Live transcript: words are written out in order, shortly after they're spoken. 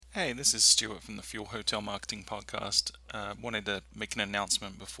Hey, this is Stuart from the Fuel Hotel Marketing Podcast. Wanted to make an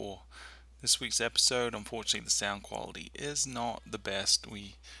announcement before this week's episode. Unfortunately, the sound quality is not the best.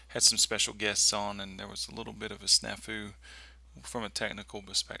 We had some special guests on, and there was a little bit of a snafu from a technical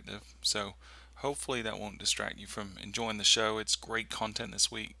perspective. So, hopefully, that won't distract you from enjoying the show. It's great content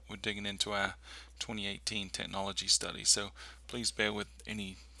this week. We're digging into our 2018 technology study. So, please bear with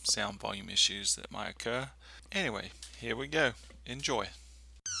any sound volume issues that might occur. Anyway, here we go. Enjoy.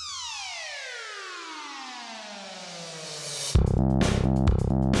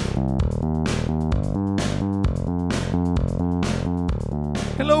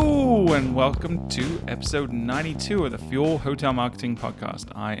 Hello and welcome to episode 92 of the Fuel Hotel Marketing Podcast.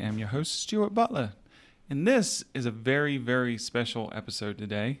 I am your host, Stuart Butler, and this is a very, very special episode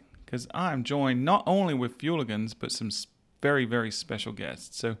today because I'm joined not only with Fueligans but some very, very special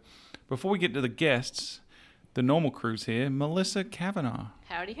guests. So before we get to the guests, the normal crew's here, Melissa Kavanaugh.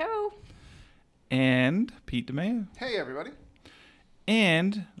 Howdy ho. And Pete DeMeo. Hey, everybody.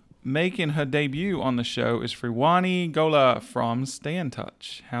 And making her debut on the show is Freewani Gola from Stay in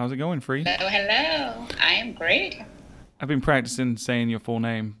Touch. How's it going, Free? Hello. I am great. I've been practicing saying your full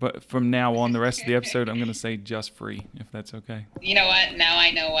name, but from now on, the rest of the episode, I'm going to say just Free, if that's okay. You know what? Now I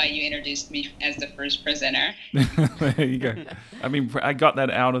know why you introduced me as the first presenter. There you go. I mean, I got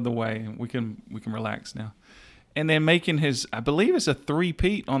that out of the way. We can relax now. And then making his, I believe it's a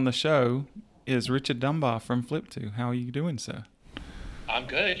three-peat on the show, is Richard Dunbar from Flip2. How are you doing, sir? I'm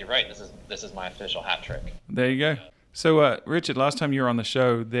good. You're right. This is my official hat trick. There you go. So, Richard, last time you were on the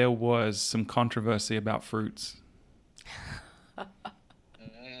show, there was some controversy about fruits. Do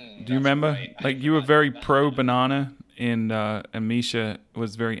you remember? Right. Like, you were very pro-banana, and Misha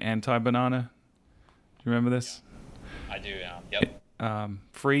was very anti-banana. Do you remember this? I do. Yep.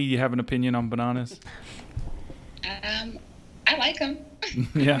 Free, you have an opinion on bananas? I like them.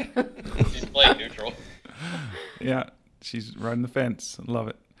 Yeah. She's playing neutral. Yeah. She's riding the fence. I love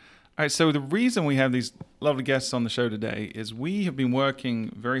it. All right, so the reason we have these lovely guests on the show today is we have been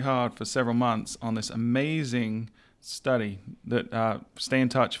working very hard for several months on this amazing study that Stay in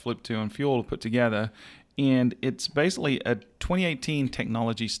Touch, Flip2, and Fuel put together. And it's basically a 2018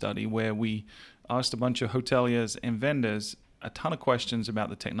 technology study where we asked a bunch of hoteliers and vendors a ton of questions about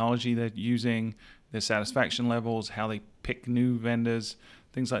the technology they're using, their satisfaction levels, how they pick new vendors,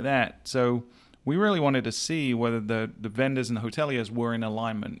 things like that. So we really wanted to see whether the vendors and the hoteliers were in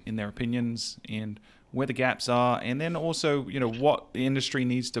alignment in their opinions and where the gaps are, and then also, what the industry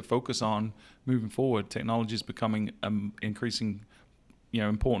needs to focus on moving forward. Technology is becoming an increasing,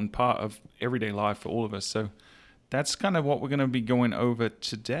 important part of everyday life for all of us. So that's kind of what we're going to be going over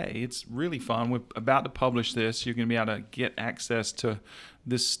today. It's really fun. We're about to publish this. You're going to be able to get access to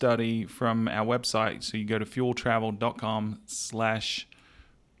this study from our website. So you go to fueltravel.com/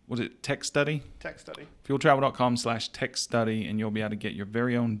 was it tech study? Tech study. Fueltravel.com/tech study, and you'll be able to get your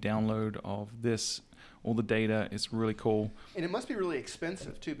very own download of this, all the data. It's really cool. And it must be really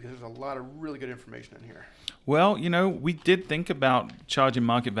expensive, too, because there's a lot of really good information in here. Well, we did think about charging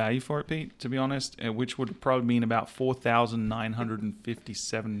market value for it, Pete, to be honest, which would probably mean about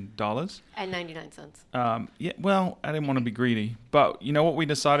 $4,957. And 99 cents. Yeah, well, I didn't want to be greedy. But you know what we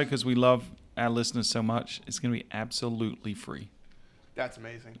decided, because we love our listeners so much, it's going to be absolutely free. That's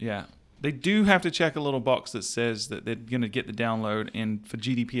amazing. Yeah. They do have to check a little box that says that they're going to get the download, and for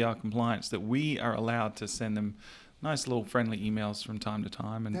GDPR compliance, that we are allowed to send them nice little friendly emails from time to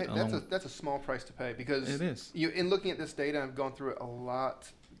time. And That's a small price to pay, because it is. In looking at this data, I've gone through it a lot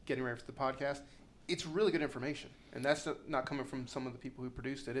getting ready for the podcast. It's really good information, and that's not coming from some of the people who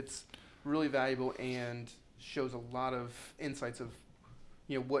produced it. It's really valuable and shows a lot of insights of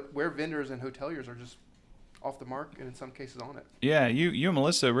where vendors and hoteliers are just off the mark, and in some cases on it. Yeah, you and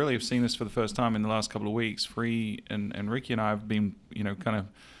Melissa really have seen this for the first time in the last couple of weeks. Free and Ricky and I have been, kind of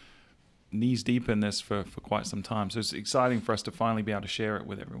knees deep in this for quite some time. So it's exciting for us to finally be able to share it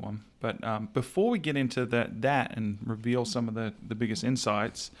with everyone. But before we get into that and reveal some of the biggest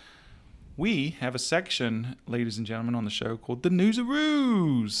insights, we have a section, ladies and gentlemen, on the show called the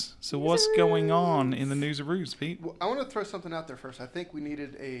News-a-roos. So what's going on in the News-a-roos, Pete? Well, I want to throw something out there first. I think we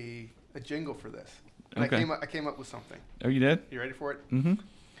needed a jingle for this. And Okay. I came up with something. Oh, you did? You ready for it? Mm-hmm.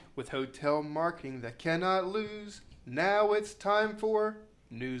 With hotel marketing that cannot lose, now it's time for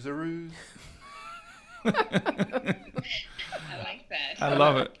News-a-roos. I like that. I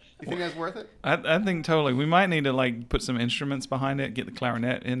love it. You think that's worth it? I think totally. We might need to put some instruments behind it, get the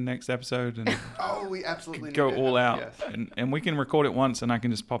clarinet in next episode, and Oh, we absolutely need go it. all out. Yes. And we can record it once, and I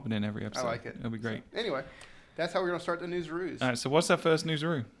can just pop it in every I episode. like it. That'll be great. So, anyway, that's how we're going to start the News-a-roos. All right, so what's our first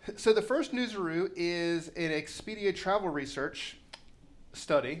newsaroo? So the first News-a-roo is an Expedia travel research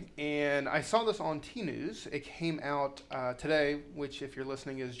study, and I saw this on T News. It came out today, which, if you're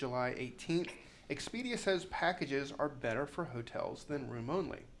listening, is July 18th. Expedia says packages are better for hotels than room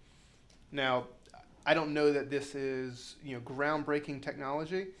only. Now, I don't know that this is groundbreaking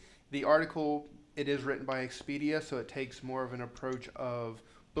technology. The article, it is written by Expedia, so it takes more of an approach of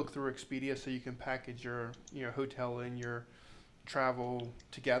book through Expedia, so you can package your hotel and your travel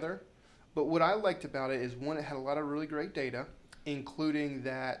together. But what I liked about it is, one, it had a lot of really great data, including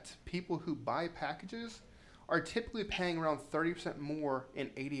that people who buy packages are typically paying around 30% more in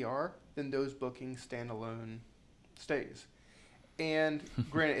ADR than those booking standalone stays. And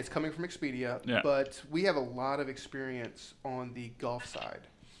granted, it's coming from Expedia, Yeah. but we have a lot of experience on the golf side.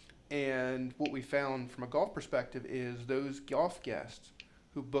 And what we found from a golf perspective is those golf guests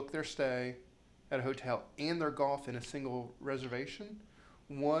who book their stay at a hotel and their golf in a single reservation,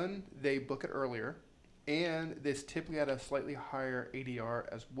 one, they book it earlier, and this typically at a slightly higher ADR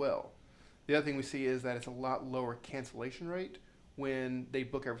as well. The other thing we see is that it's a lot lower cancellation rate when they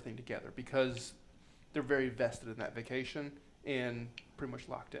book everything together, because they're very vested in that vacation and pretty much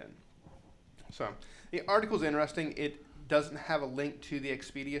locked in. So the article's interesting. It doesn't have a link to the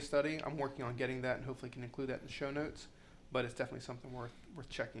Expedia study. I'm working on getting that and hopefully can include that in the show notes, but it's definitely something worth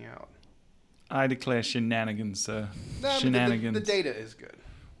checking out. I declare shenanigans. No, Shenanigans. but the data is good.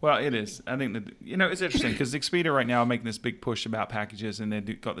 Well, it is. I think that it's interesting because Expedia right now are making this big push about packages, and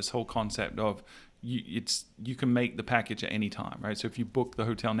they've got this whole concept of you can make the package at any time, right? So if you book the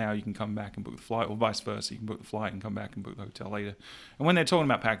hotel now, you can come back and book the flight, or vice versa. You can book the flight and come back and book the hotel later. And when they're talking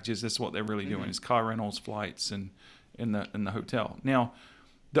about packages, that's what they're really doing: is car rentals, flights, and in the hotel. Now,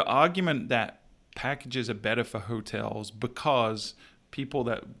 the argument that packages are better for hotels because people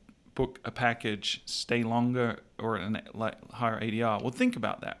that book a package stay longer or at a higher ADR. Well, think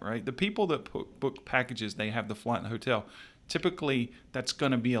about that, right? The people that book packages, they have the flight and the hotel. Typically, that's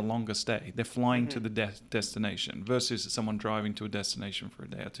going to be a longer stay. They're flying to the destination versus someone driving to a destination for a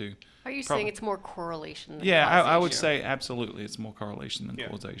day or two. Are you saying it's more correlation than Yeah, I would causation? say absolutely it's more correlation than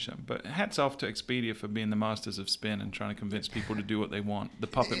causation. But hats off to Expedia for being the masters of spin and trying to convince people to do what they want, the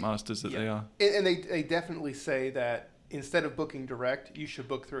puppet masters that they are. And they definitely say that instead of booking direct, you should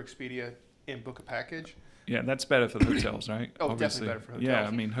book through Expedia and book a package. Yeah, that's better for the hotels, right? Oh, Obviously. definitely better for hotels. Yeah,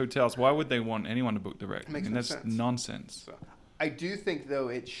 I mean, hotels, why would they want anyone to book direct? Makes no that's sense. nonsense. So I do think, though,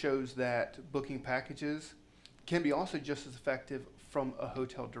 it shows that booking packages can be also just as effective from a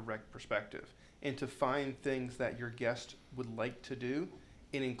hotel direct perspective, and to find things that your guest would like to do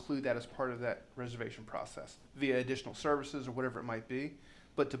and include that as part of that reservation process via additional services or whatever it might be.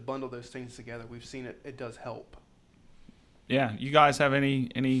 But to bundle those things together, we've seen it does help. Yeah, you guys have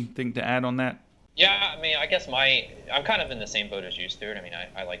anything to add on that? Yeah, I mean, I guess I'm kind of in the same boat as you, Stuart. I mean,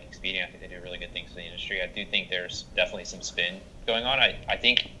 I like Expedia. I think they do really good things for the industry. I do think there's definitely some spin going on. I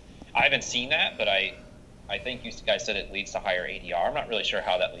think I haven't seen that, but I think you guys said it leads to higher ADR. I'm not really sure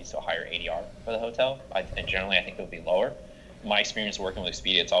how that leads to a higher ADR for the hotel. And generally, I think it would be lower. My experience working with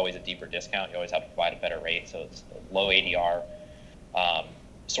Expedia, it's always a deeper discount. You always have to provide a better rate, so it's a low ADR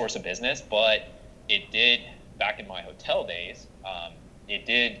source of business. But it did, back in my hotel days, it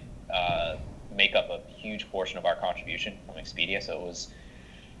did make up a huge portion of our contribution from Expedia. So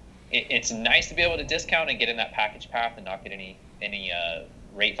it's nice to be able to discount and get in that package path and not get any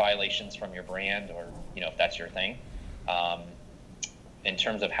rate violations from your brand, or if that's your thing. In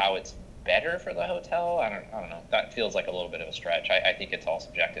terms of how it's better for the hotel, I don't know. That feels like a little bit of a stretch. I think it's all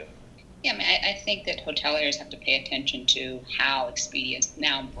subjective. Yeah, I mean, I think that hoteliers have to pay attention to how Expedia is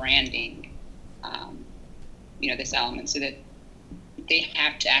now branding, this element, so that they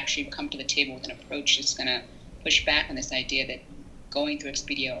have to actually come to the table with an approach that's going to push back on this idea that going through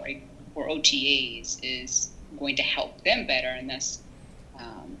Expedia or OTAs is going to help them better, and thus,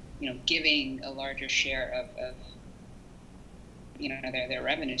 giving a larger share of their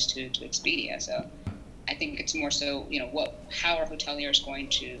revenues to Expedia. So I think it's more so, how are hoteliers going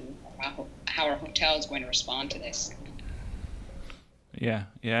to, how are hotels going to respond to this? Yeah,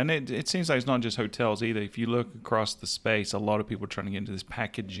 and it seems like it's not just hotels either. If you look across the space, a lot of people are trying to get into this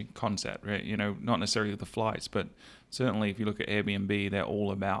packaging concept, right? Not necessarily the flights, but certainly if you look at Airbnb, they're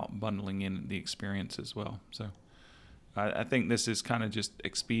all about bundling in the experience as well. So I think this is kind of just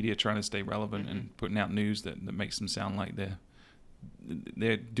Expedia trying to stay relevant and putting out news that makes them sound like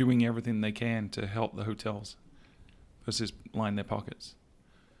they're doing everything they can to help the hotels versus line their pockets.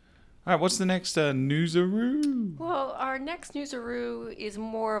 All right, what's the next newsaroo? Well, our next newsaroo is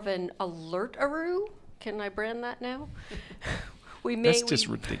more of an alert-aroo. Can I brand that now? That's just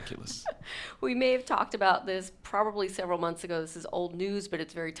ridiculous. We may have talked about this probably several months ago. This is old news, but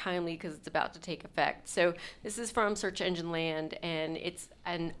it's very timely because it's about to take effect. So this is from Search Engine Land, and it's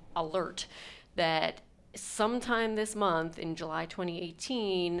an alert that sometime this month, in July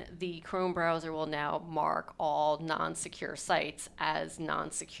 2018, the Chrome browser will now mark all non-secure sites as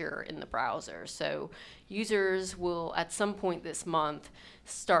non-secure in the browser. So users will, at some point this month,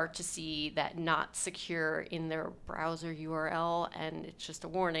 start to see that not secure in their browser URL. And it's just a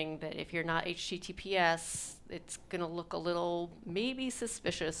warning that if you're not HTTPS, it's going to look a little maybe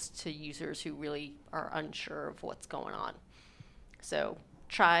suspicious to users who really are unsure of what's going on. So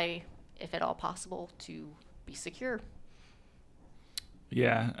try, if at all possible, to be secure.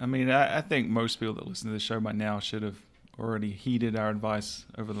 Yeah, I mean, I think most people that listen to this show by now should have already heeded our advice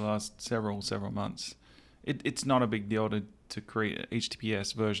over the last several months. It's not a big deal to create an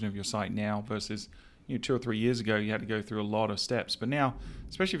HTTPS version of your site now versus 2 or 3 years ago you had to go through a lot of steps. But now,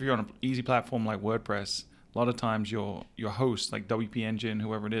 especially if you're on an easy platform like WordPress, a lot of times your host, like WP Engine,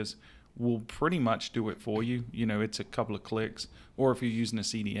 whoever it is, will pretty much do it for you. It's a couple of clicks. Or if you're using a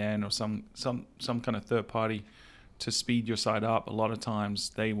CDN or some kind of third party to speed your site up, a lot of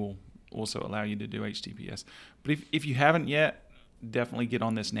times they will also allow you to do HTTPS. But if you haven't yet, definitely get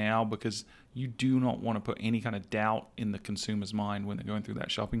on this now, because you do not want to put any kind of doubt in the consumer's mind when they're going through that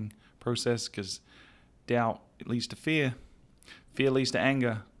shopping process, because doubt leads to fear. Fear leads to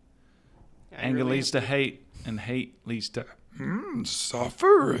anger. Anger leads to hate. And hate leads to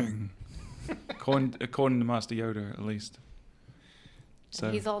suffering. according to Master Yoda, at least. So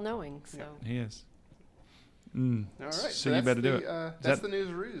he's all-knowing, so. He is. All right. So you better do it. That's the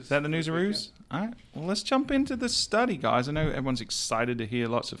news ruse. Is that the news ruse? Yeah. All right. Well, let's jump into the study, guys. I know everyone's excited to hear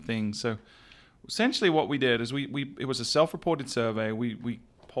lots of things. So essentially what we did is it was a self-reported survey. We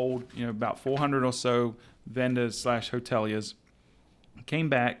polled, about 400 or so vendors / hoteliers. Came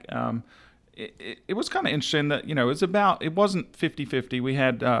back. It was kind of interesting that, it wasn't 50-50. We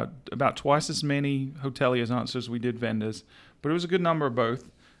had about twice as many hoteliers answers as we did vendors, but it was a good number of both.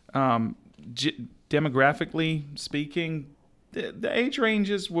 Demographically speaking, the age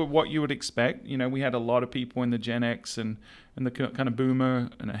ranges were what you would expect. We had a lot of people in the Gen X and the kind of boomer,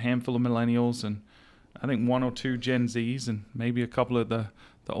 and a handful of millennials, and I think 1 or 2 Gen Zs, and maybe a couple of the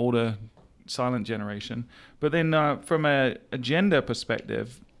older silent generation. But then from a gender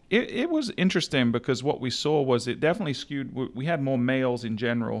perspective, it was interesting, because what we saw was it definitely skewed. We had more males in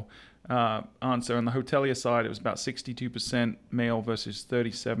general answer. On the hotelier side, it was about 62% male versus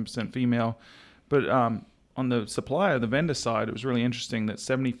 37% female. But on the supplier, the vendor side, it was really interesting that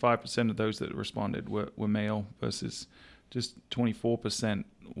 75% of those that responded were male versus just 24%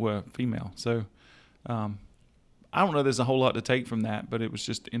 were female. So I don't know, there's a whole lot to take from that, but it was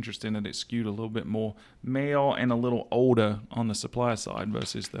just interesting that it skewed a little bit more male and a little older on the supplier side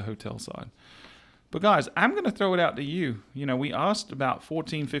versus the hotel side. But guys, I'm going to throw it out to you. We asked about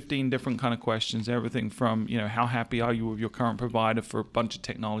 14, 15 different kind of questions, everything from, how happy are you with your current provider for a bunch of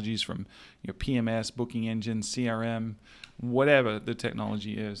technologies, from your PMS, booking engine, CRM, whatever the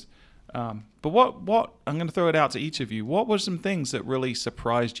technology is. But what I'm going to throw it out to each of you. What were some things that really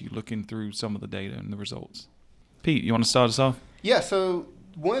surprised you looking through some of the data and the results? Pete, you want to start us off? Yeah, so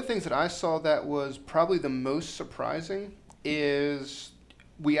one of the things that I saw that was probably the most surprising is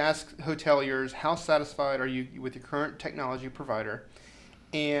we asked hoteliers, how satisfied are you with your current technology provider?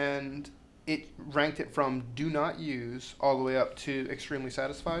 And it ranked it from do not use all the way up to extremely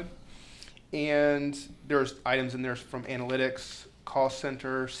satisfied. And there's items in there from analytics, call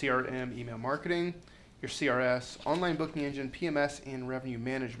center, CRM, email marketing, your CRS, online booking engine, PMS, and revenue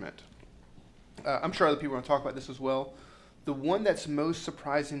management. I'm sure other people are going to talk about this as well. The one that's most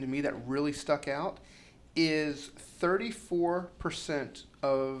surprising to me that really stuck out is 34%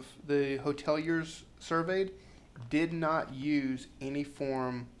 of the hoteliers surveyed did not use any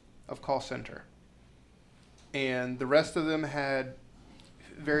form of call center. And the rest of them had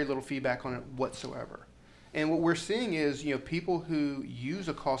very little feedback on it whatsoever. And what we're seeing is, people who use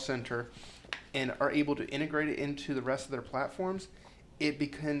a call center and are able to integrate it into the rest of their platforms,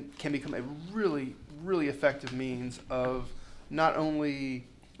 it can become a really, really effective means of not only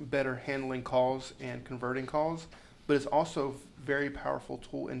better handling calls and converting calls, but it's also a very powerful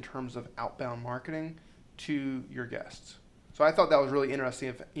tool in terms of outbound marketing to your guests. So I thought that was really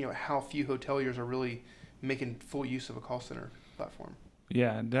interesting, how few hoteliers are really making full use of a call center platform.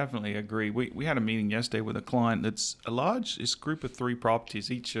 Yeah, I definitely agree. We had a meeting yesterday with a client that's it's a group of 3 properties,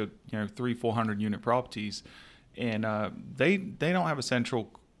 each are 300-400 unit properties. And they don't have a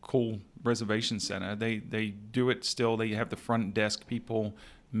central call reservation center. They do it still. They have the front desk people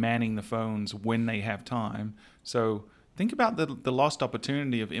manning the phones when they have time. So Think about the lost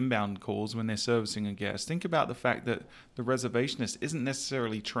opportunity of inbound calls when they're servicing a guest. Think about the fact that the reservationist isn't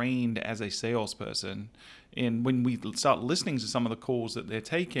necessarily trained as a salesperson. And when we start listening to some of the calls that they're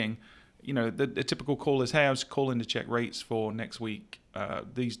taking, the typical call is, hey, I was calling to check rates for next week,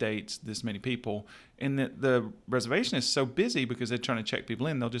 these dates, this many people. And the reservationist is so busy because they're trying to check people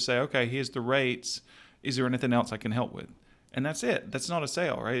in, they'll just say, okay, here's the rates. Is there anything else I can help with? And that's it. That's not a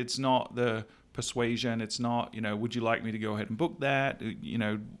sale, right? It's not the persuasion. It's not, would you like me to go ahead and book that?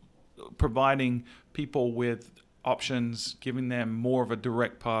 Providing people with options, giving them more of a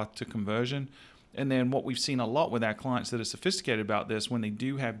direct path to conversion. And then what we've seen a lot with our clients that are sophisticated about this, when they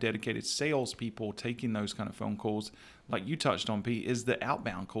do have dedicated salespeople taking those kind of phone calls, like you touched on, Pete, is the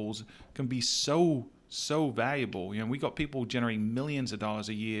outbound calls can be so valuable. We got people generating millions of dollars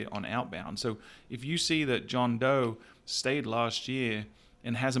a year on outbound. So if you see that John Doe stayed last year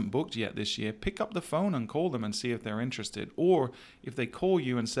and hasn't booked yet this year, pick up the phone and call them and see if they're interested. Or if they call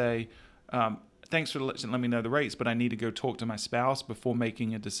you and say, thanks for letting me know the rates, but I need to go talk to my spouse before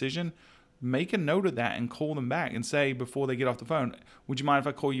making a decision, make a note of that and call them back and say before they get off the phone, would you mind if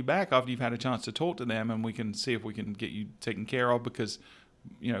I call you back after you've had a chance to talk to them and we can see if we can get you taken care of, because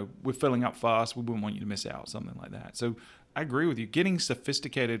we're filling up fast, we wouldn't want you to miss out, something like that. So I agree with you. Getting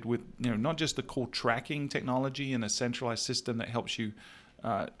sophisticated with not just the call tracking technology and a centralized system that helps you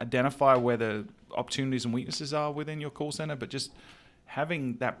identify where the opportunities and weaknesses are within your call center, but just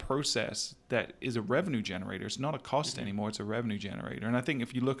having that process that is a revenue generator. It's not a cost anymore, it's a revenue generator. And I think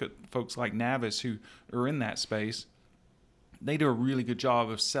if you look at folks like Navis who are in that space, they do a really good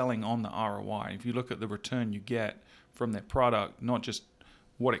job of selling on the ROI. If you look at the return you get from their product, not just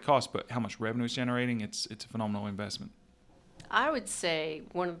what it costs, but how much revenue it's generating, it's a phenomenal investment. I would say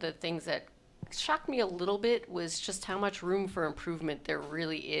one of the things that shocked me a little bit was just how much room for improvement there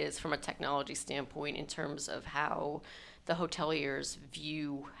really is from a technology standpoint in terms of how the hoteliers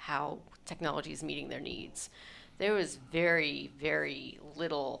view how technology is meeting their needs. There was very, very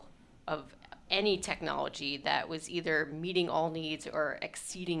little of any technology that was either meeting all needs or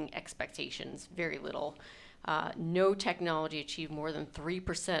exceeding expectations, very little. No technology achieved more than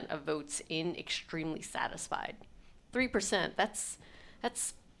 3% of votes in extremely satisfied. 3%, that's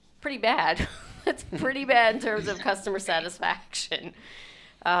pretty bad. That's pretty bad in terms of customer satisfaction.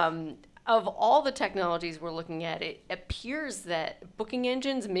 Of all the technologies we're looking at, it appears that booking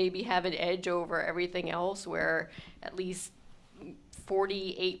engines maybe have an edge over everything else, where at least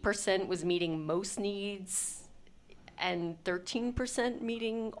 48% was meeting most needs and 13%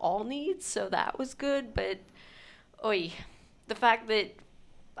 meeting all needs. So that was good. But, the fact that,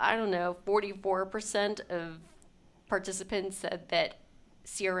 44% of participants said that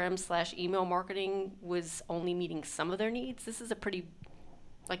CRM/email marketing was only meeting some of their needs. This is a pretty,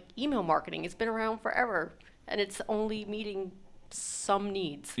 email marketing, it's been around forever and it's only meeting some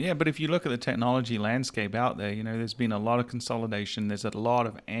needs. Yeah, but if you look at the technology landscape out there, there's been a lot of consolidation. There's a lot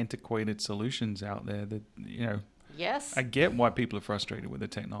of antiquated solutions out there that, Yes. I get why people are frustrated with the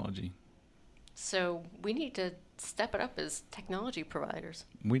technology. So we need to step it up as technology providers.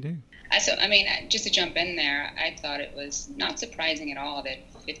 We do. Just to jump in there, I thought it was not surprising at all that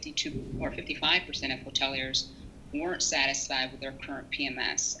 52 or 55% of hoteliers weren't satisfied with their current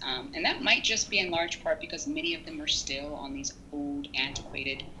PMS. And that might just be in large part because many of them are still on these old,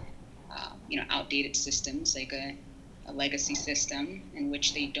 antiquated, outdated systems, like a legacy system in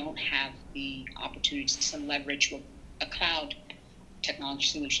which they don't have the opportunities to leverage what a cloud technology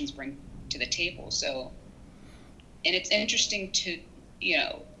solutions bring to the table. So, and it's interesting to,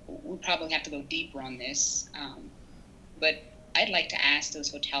 we probably have to go deeper on this, but I'd like to ask those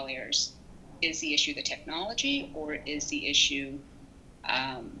hoteliers, is the issue the technology, or is the issue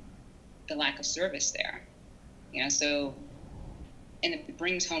the lack of service there? So, and it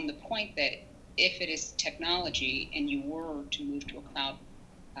brings home the point that if it is technology and you were to move to a cloud,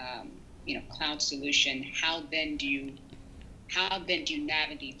 cloud solution, how then do you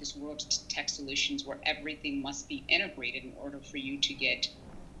navigate this world of tech solutions where everything must be integrated in order for you to get,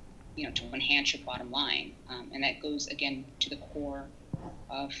 to enhance your bottom line? And that goes again to the core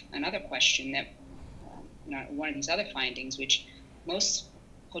of another question that, one of these other findings, which most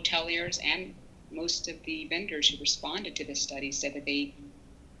hoteliers and most of the vendors who responded to this study said that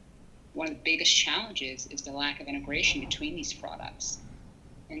one of the biggest challenges is the lack of integration between these products.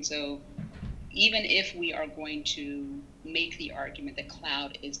 And so even if we are going to make the argument that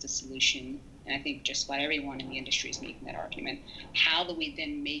cloud is the solution, and I think just about everyone in the industry is making that argument, how do we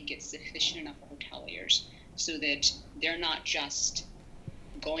then make it sufficient enough for hoteliers so that they're not just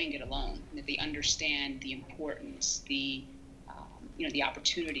going it alone, that they understand the importance, the the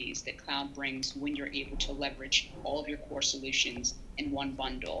opportunities that cloud brings when you're able to leverage all of your core solutions in one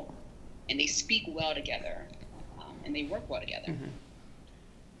bundle, and they speak well together, and they work well together. Mm-hmm.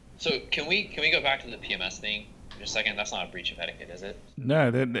 So can we go back to the PMS thing for just a second? That's not a breach of etiquette, is it?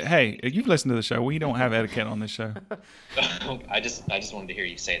 No, hey, you've listened to the show. We don't have etiquette on this show. I just wanted to hear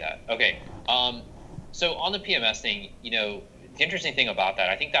you say that. Okay. So on the PMS thing, the interesting thing about that,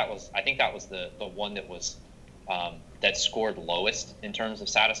 I think that was the one that was that scored lowest in terms of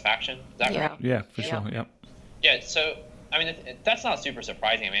satisfaction. Is that right? Yeah, for sure. Yep. Yeah. So I mean, that's not super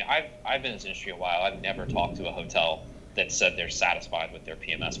surprising. I mean, I've been in this industry a while. I've never talked to a hotel that said they're satisfied with their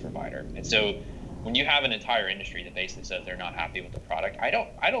PMS provider. And so when you have an entire industry that basically says they're not happy with the product, I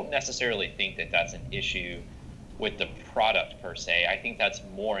don't necessarily think that that's an issue with the product per se. I think that's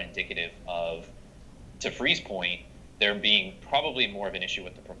more indicative of, to Free's point, there being probably more of an issue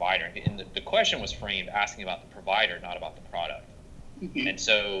with the provider. And the question was framed asking about the provider, not about the product. Mm-hmm. And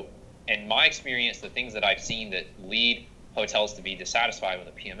so in my experience, the things that I've seen that lead hotels to be dissatisfied with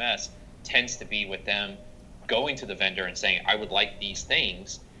a PMS tends to be with them going to the vendor and saying, I would like these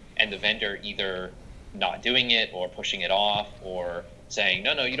things, and the vendor either not doing it or pushing it off or saying,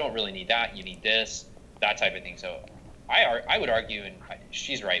 no, you don't really need that, you need this, that type of thing. So I would argue, and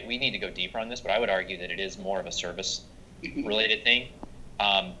she's right, we need to go deeper on this, but I would argue that it is more of a service related thing.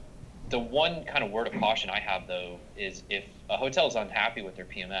 The one kind of word of caution I have, though, is if a hotel is unhappy with their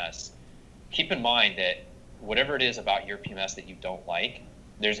PMS, keep in mind that whatever it is about your PMS that you don't like,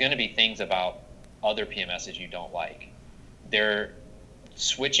 there's going to be things about other PMSs you don't like. They're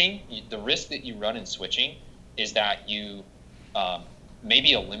switching. The risk that you run in switching is that you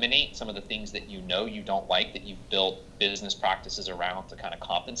maybe eliminate some of the things that you don't like, that you've built business practices around to kind of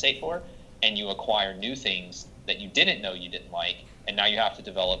compensate for, and you acquire new things that you didn't know you didn't like, and now you have to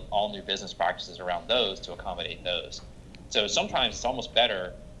develop all new business practices around those to accommodate those. So sometimes it's almost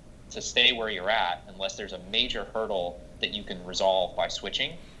better to stay where you're at unless there's a major hurdle that you can resolve by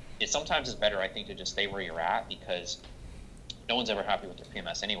switching. Sometimes it's better, I think, to just stay where you're at, because no one's ever happy with their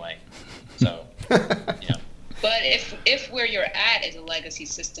PMS anyway. So, But if where you're at is a legacy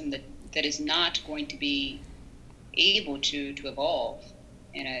system that is not going to be able to evolve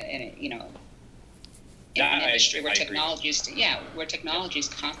in an industry where technology is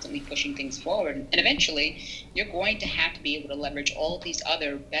constantly pushing things forward, and eventually you're going to have to be able to leverage all of these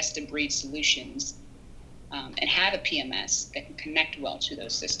other best of breed solutions, and have a PMS that can connect well to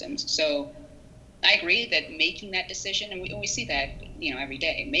those systems. So I agree that making that decision, and we see that every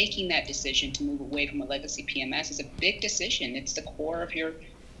day, making that decision to move away from a legacy PMS is a big decision. It's the core of your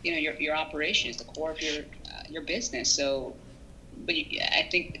operation, it's the core of your business. So, but I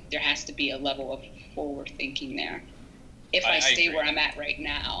think there has to be a level of forward thinking there. If I stay where I'm at right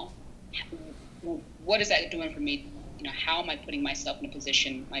now, what is that doing for me? How am I putting myself in a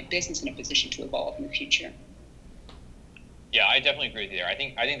position, my business in a position to evolve in the future? Yeah, I definitely agree with you there. I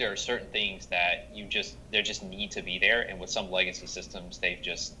think there are certain things that they just need to be there, and with some legacy systems, they've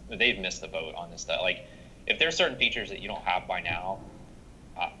missed the boat on this stuff. Like, if there's certain features that you don't have by now,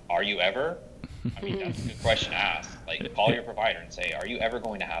 are you ever? I mean, that's a good question to ask. Like, call your provider and say, are you ever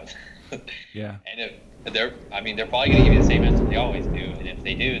going to have? Yeah. And if they're probably going to give you the same answer they always do, and if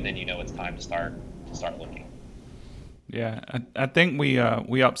they do, then it's time to start looking. Yeah, I think we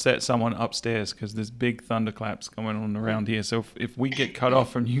upset someone upstairs because there's big thunderclaps going on around here. So if we get cut off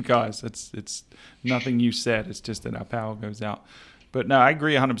from you guys, it's nothing you said. It's just that our power goes out. But no, I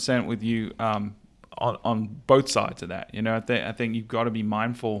agree 100% with you on both sides of that. I think you've got to be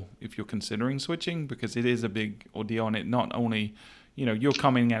mindful if you're considering switching, because it is a big ordeal, and it not only you're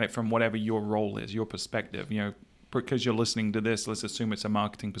coming at it from whatever your role is, your perspective. Because you're listening to this, let's assume it's a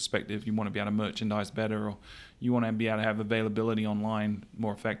marketing perspective. You want to be able to merchandise better, or you want to be able to have availability online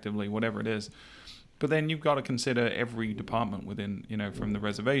more effectively, whatever it is. But then you've got to consider every department within, from the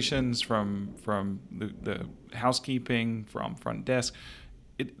reservations, from the housekeeping, from front desk.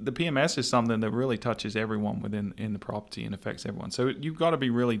 The PMS is something that really touches everyone in the property and affects everyone. So you've got to be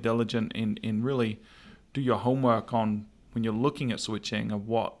really diligent in really do your homework on when you're looking at switching of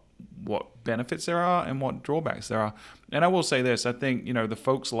what benefits there are and what drawbacks there are. And I will say this, I think, the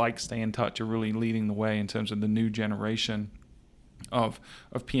folks like Stay in Touch are really leading the way in terms of the new generation of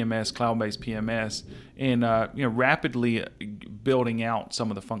PMS, cloud-based PMS, and rapidly building out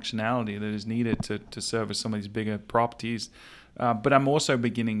some of the functionality that is needed to service some of these bigger properties. But I'm also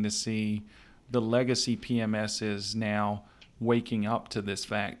beginning to see the legacy PMSs now waking up to this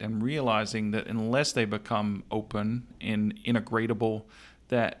fact and realizing that unless they become open and integratable,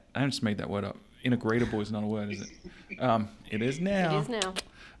 that I just made that word up. Integratable is not a word, is it? It is now. It is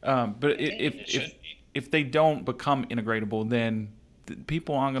now. But if they don't become integratable, then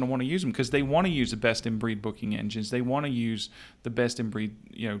people aren't going to want to use them because they want to use the best in breed booking engines. They want to use the best in breed,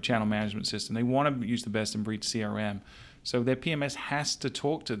 channel management system. They want to use the best in breed CRM. So their PMS has to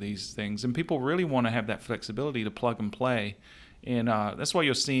talk to these things, and people really want to have that flexibility to plug and play. And that's why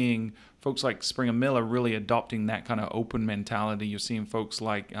you're seeing folks like Springer Miller really adopting that kind of open mentality. You're seeing folks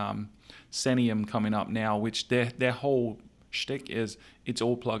like Cenium coming up now, which their whole shtick is it's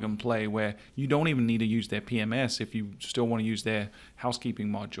all plug and play, where you don't even need to use their PMS. If you still want to use their housekeeping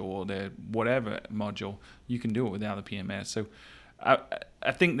module or their whatever module, you can do it without the PMS. So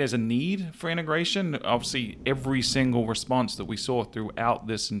I think there's a need for integration. Obviously, every single response that we saw throughout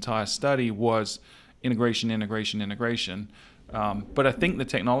this entire study was integration. But I think the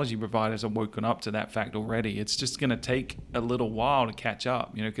technology providers have woken up to that fact already. It's just going to take a little while to catch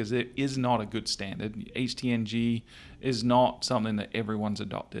up, because it is not a good standard. HTNG is not something that everyone's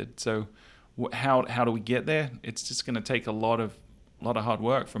adopted. So how do we get there? It's just going to take a lot of hard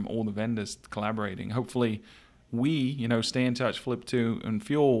work from all the vendors collaborating. Hopefully, we, Stay in Touch, Flip2, and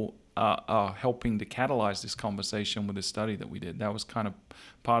Fuel are helping to catalyze this conversation with this study that we did. That was kind of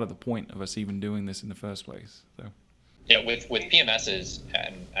part of the point of us even doing this in the first place. So. Yeah, with PMSs,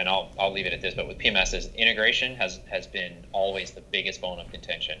 and I'll leave it at this, but with PMSs, integration has been always the biggest bone of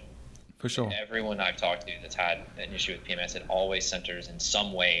contention. For sure. Everyone I've talked to that's had an issue with PMS, it always centers in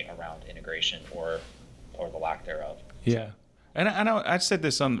some way around integration or the lack thereof. Yeah. And I said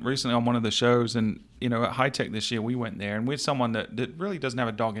this recently on one of the shows, and at HITECH this year we went there, and we're someone that really doesn't have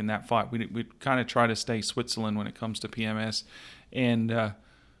a dog in that fight. We kind of try to stay Switzerland when it comes to PMS, and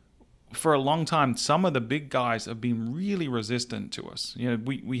for a long time, some of the big guys have been really resistant to us.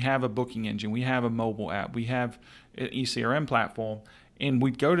 We have a booking engine, we have a mobile app, we have an eCRM platform, and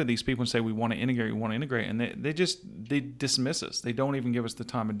we'd go to these people and say, we want to integrate, and they dismiss us. They don't even give us the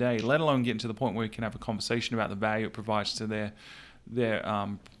time of day, let alone getting to the point where we can have a conversation about the value it provides to their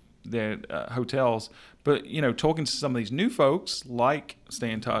hotels. But talking to some of these new folks like Stay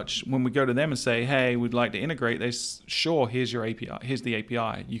in Touch, when we go to them and say, hey, we'd like to integrate, here's your API, here's the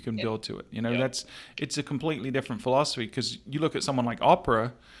API, you can build to it. It's a completely different philosophy, because you look at someone like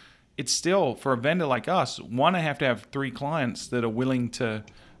Opera, it's still, for a vendor like us, I have to have 3 clients that are willing to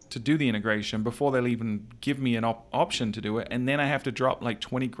do the integration before they'll even give me an option to do it, and then I have to drop like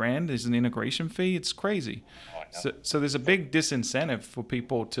 $20,000 as an integration fee. It's crazy. So there's a big disincentive for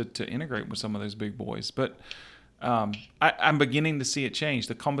people to integrate with some of those big boys. But I'm beginning to see it change.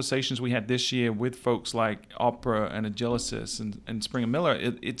 The conversations we had this year with folks like Opera and Agilysys and Springer Miller,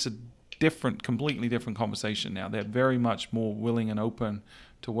 it's a completely different conversation now. They're very much more willing and open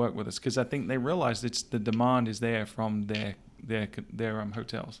to work with us, because I think they realize the demand is there from their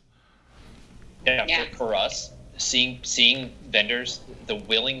hotels. Yeah. For us, seeing vendors, the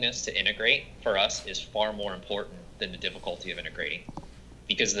willingness to integrate for us is far more important than the difficulty of integrating,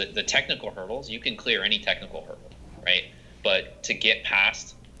 because the technical hurdles, you can clear any technical hurdle, right? But to get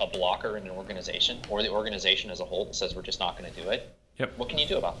past a blocker in an organization, or the organization as a whole that says we're just not going to do it, what can you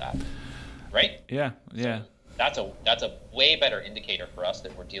do about that, right? Yeah. So that's a way better indicator for us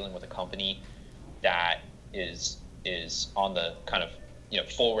that we're dealing with a company that is on the kind of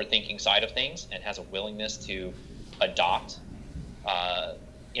forward-thinking side of things and has a willingness to adopt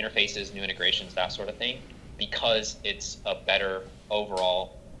interfaces, new integrations, that sort of thing, because it's a better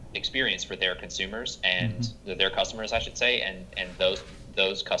overall experience for their consumers and their customers, I should say, and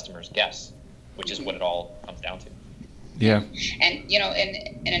those customers' guests, which is what it all comes down to. Yeah. And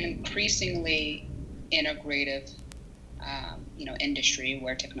in an increasingly integrative industry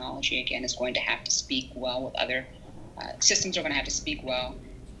where technology again is going to have to speak well with other systems, are going to have to speak well,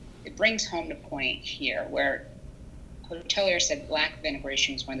 it brings home the point here where hoteliers said lack of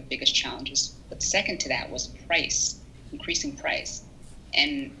integration was one of the biggest challenges, but second to that was increasing price.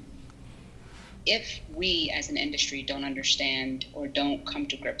 And if we as an industry don't understand or don't come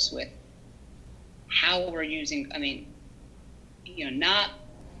to grips with how we're using, not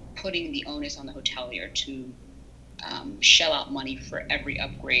putting the onus on the hotelier to shell out money for every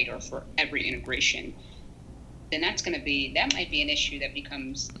upgrade or for every integration, then that might be an issue that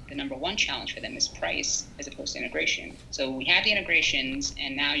becomes the number one challenge for them, is price as opposed to integration. So we have the integrations,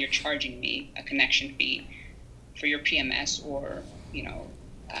 and now you're charging me a connection fee for your PMS or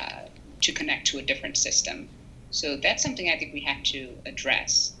to connect to a different system. So that's something I think we have to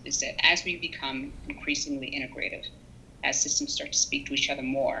address, is that as we become increasingly integrative, as systems start to speak to each other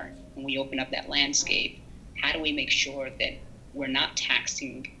more, and we open up that landscape, how do we make sure that we're not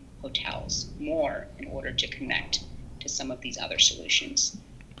taxing hotels more in order to connect to some of these other solutions?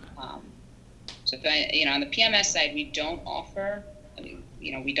 So on the PMS side, we don't offer,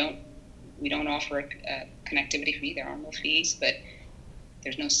 we don't offer a connectivity fee. There are no fees, but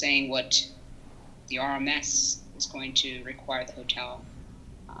There's no saying what the RMS is going to require the hotel,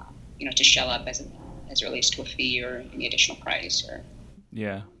 to shell up as it relates to a fee or any additional price or.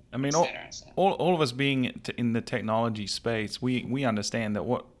 Yeah. I mean, et cetera, so. all of us being in the technology space, we understand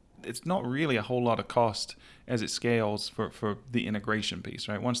that it's not really a whole lot of cost as it scales for the integration piece,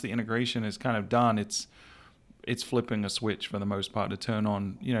 right? Once the integration is kind of done, it's flipping a switch for the most part to turn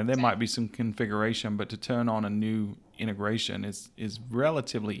on. There might be some configuration, but to turn on a new integration is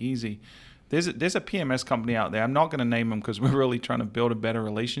relatively easy. There's a PMS company out there. I'm not going to name them because we're really trying to build a better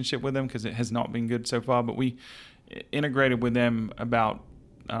relationship with them because it has not been good so far. But we integrated with them about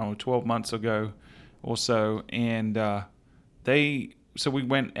 12 months ago or so, and so we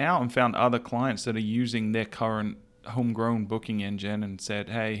went out and found other clients that are using their current homegrown booking engine and said,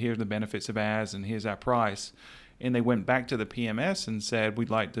 hey, here's the benefits of ours and here's our price. And they went back to the PMS and said, we'd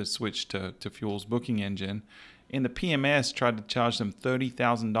like to switch to Fuel's booking engine. And the PMS tried to charge them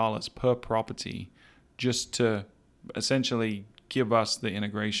 $30,000 per property just to essentially give us the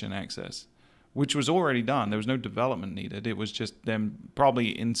integration access, which was already done. There was no development needed. It was just them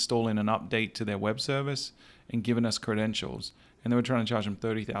probably installing an update to their web service and giving us credentials. And they were trying to charge them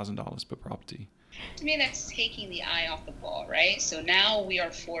 $30,000 per property. To me, that's taking the eye off the ball, right? So now we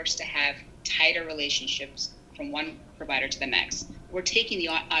are forced to have tighter relationships from one provider to the next. We're taking the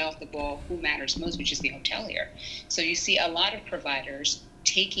eye off the ball, who matters most, which is the hotelier. So you see a lot of providers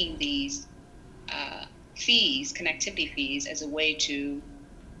taking these fees, connectivity fees, as a way to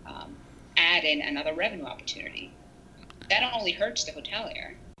add in another revenue opportunity. That only hurts the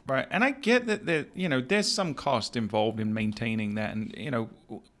hotelier. Right, and I get that there's some cost involved in maintaining that, and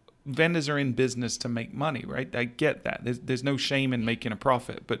vendors are in business to make money, right? I get that. There's no shame in making a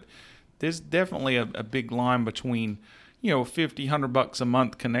profit, but there's definitely a big line between $50-$100 a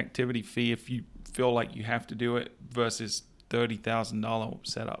month connectivity fee if you feel like you have to do it versus $30,000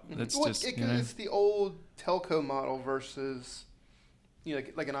 setup. That's it's the old telco model versus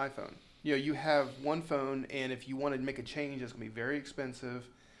like an iPhone. You have one phone, and if you want to make a change, it's going to be very expensive.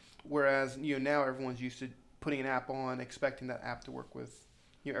 Whereas now everyone's used to putting an app on, expecting that app to work with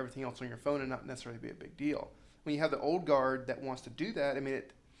everything else on your phone and not necessarily be a big deal. When you have the old guard that wants to do that, I mean,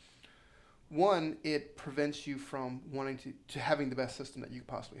 it prevents you from wanting to having the best system that you could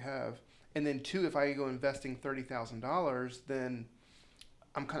possibly have. And then two, if I go investing $30,000, then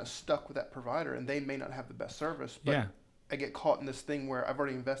I'm kind of stuck with that provider, and they may not have the best service. But I get caught in this thing where I've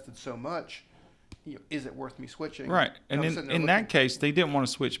already invested so much. Is it worth me switching? Right. And in that case, they didn't want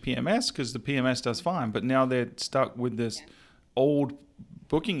to switch PMS because the PMS does fine. But now they're stuck with this old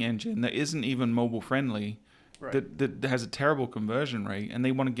booking engine that isn't even mobile friendly, right, that has a terrible conversion rate, and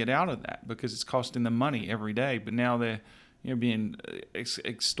they want to get out of that because it's costing them money every day. But now they're being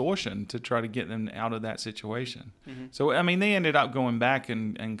extortion to try to get them out of that situation. Mm-hmm. So I mean, they ended up going back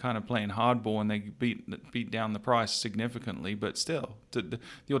and kind of playing hardball, and they beat down the price significantly. But still, the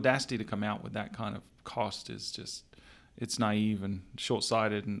audacity to come out with that kind of cost is just, it's naive and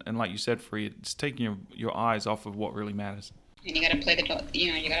short-sighted, and like you said, Free, it's taking your eyes off of what really matters. And you got to play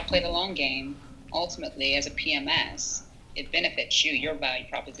the long game. Ultimately, as a PMS, it benefits your value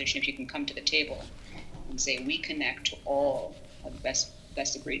proposition if you can come to the table and say, we connect to all of the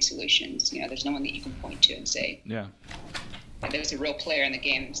best agreed solutions. There's no one that you can point to and say, there's a real player in the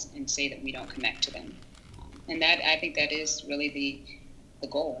game, and say that we don't connect to them. And that, I think that is really the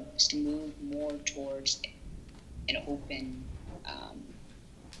goal, is to move more towards an open,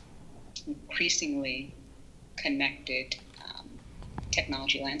 increasingly connected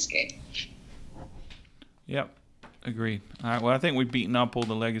technology landscape. Yep. Agreed. All right. Well, I think we've beaten up all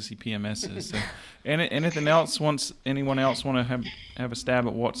the legacy PMSs. So. Anything else? Anyone else want to have a stab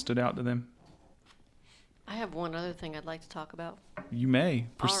at what stood out to them? I have one other thing I'd like to talk about. You may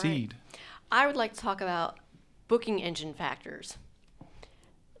proceed. Right. I would like to talk about booking engine factors.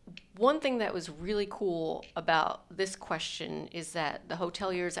 One thing that was really cool about this question is that the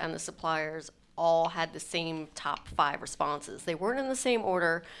hoteliers and the suppliers all had the same top 5 responses. They weren't in the same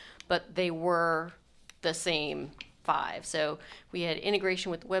order, but they were the same 5. So we had integration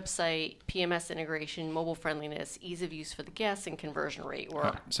with the website, PMS integration, mobile friendliness, ease of use for the guests, and conversion rate.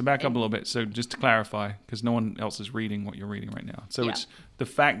 So back up a little bit. So just to clarify, because no one else is reading what you're reading right now. So it's the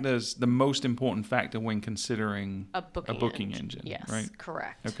factors, the most important factor when considering a booking engine. Yes, right?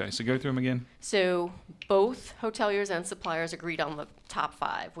 Correct. Okay, so go through them again. So both hoteliers and suppliers agreed on the top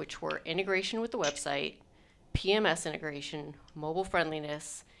 5, which were integration with the website, PMS integration, mobile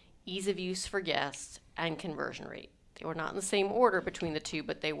friendliness, ease of use for guests, and conversion rate. They were not in the same order between the two,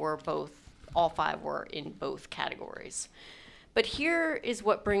 but they were all 5 were in both categories. But here is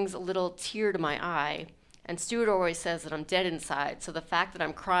what brings a little tear to my eye And Stuart always says that I'm dead inside. So the fact that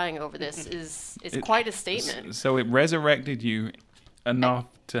I'm crying over this is quite a statement. So it resurrected you enough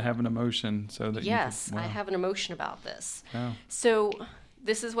to have an emotion so that Yes, you could, I have an emotion about this. Wow. So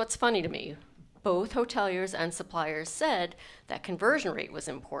this is what's funny to me. Both hoteliers and suppliers said that conversion rate was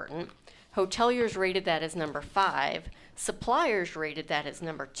important. Hoteliers rated that as number 5. Suppliers rated that as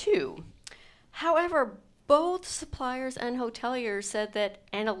number 2. However, both suppliers and hoteliers said that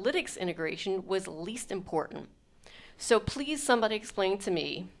analytics integration was least important. So please somebody explain to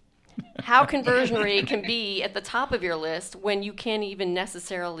me how conversion rate can be at the top of your list when you can't even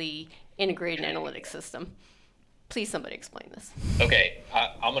necessarily integrate an analytics system. Please somebody explain this. Okay,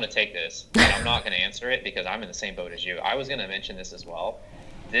 I'm going to take this, and I'm not going to answer it because I'm in the same boat as you. I was going to mention this as well.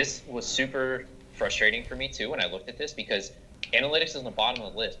 This was super frustrating for me too when I looked at this because analytics is on the bottom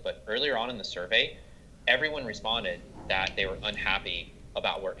of the list, but earlier on in the survey, everyone responded that they were unhappy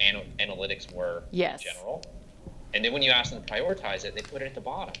about where analytics were in general. And then when you ask them to prioritize it, they put it at the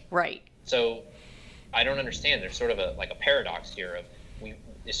bottom. Right. So I don't understand. There's sort of a paradox here of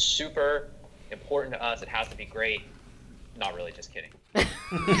it's super important to us. It has to be great. Not really, just kidding.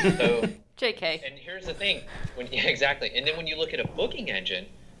 So JK. And here's the thing. Exactly. And then when you look at a booking engine,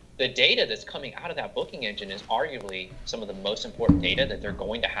 the data that's coming out of that booking engine is arguably some of the most important data that they're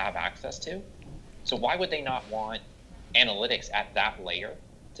going to have access to. So why would they not want analytics at that layer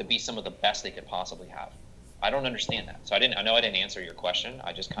to be some of the best they could possibly have? I don't understand that. So I know I didn't answer your question.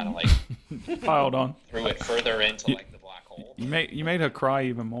 I just kind of piled on, threw it further into the black hole. You made her cry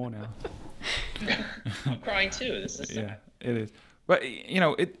even more now. I'm crying too. This is sad. Yeah, it is. But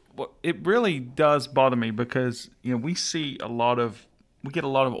it really does bother me because we get a lot of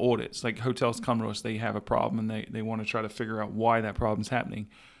audits. Like hotels come to us, they have a problem and they want to try to figure out why that problem's happening.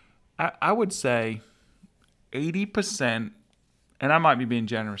 I would say 80%, and I might be being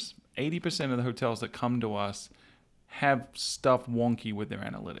generous, 80% of the hotels that come to us have stuff wonky with their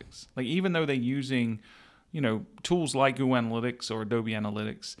analytics. Like even though they're using, tools like Google Analytics or Adobe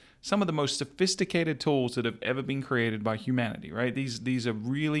Analytics, some of the most sophisticated tools that have ever been created by humanity, right? These are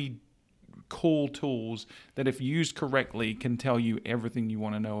really cool tools that if used correctly can tell you everything you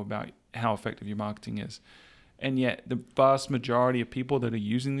want to know about how effective your marketing is. And yet the vast majority of people that are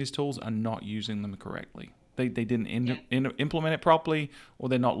using these tools are not using them correctly. They didn't implement it properly, or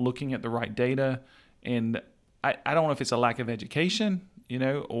they're not looking at the right data. And I don't know if it's a lack of education,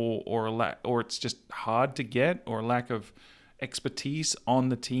 or it's just hard to get, or a lack of expertise on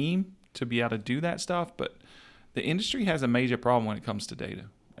the team to be able to do that stuff. But the industry has a major problem when it comes to data.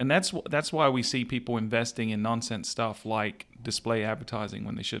 And that's why we see people investing in nonsense stuff like display advertising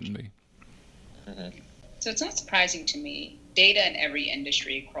when they shouldn't be. Mm-hmm. So it's not surprising to me. Data in every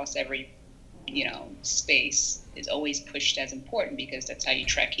industry across every space is always pushed as important because that's how you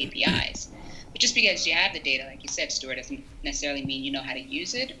track KPIs. But just because you have the data, like you said, Stuart, doesn't necessarily mean you know how to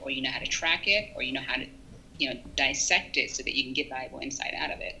use it, or you know how to track it, or you know how to dissect it so that you can get valuable insight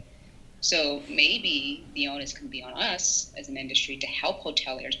out of it. So maybe the onus can be on us as an industry to help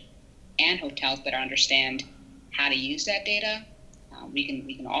hoteliers and hotels better understand how to use that data. We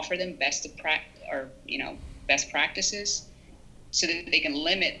can offer them best practices so that they can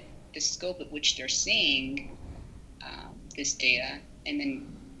limit the scope at which they're seeing this data, and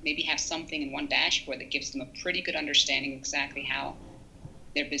then maybe have something in one dashboard that gives them a pretty good understanding of exactly how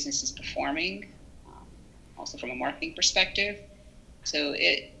their business is performing, also from a marketing perspective. So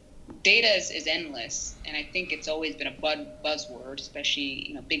data is endless, and I think it's always been a buzzword,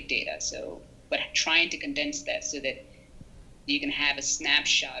 especially big data. So, but trying to condense that so that you can have a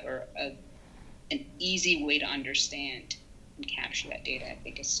snapshot or an easy way to understand and capture that data, I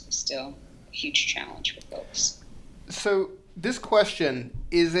think is still a huge challenge for folks. So this question,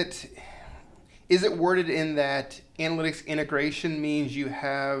 is it worded in that analytics integration means you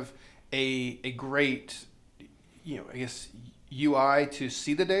have a great, UI to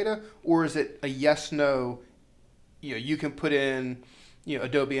see the data, or is it a yes, no, you can put in,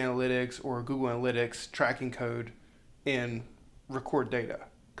 Adobe Analytics or Google Analytics tracking code and record data?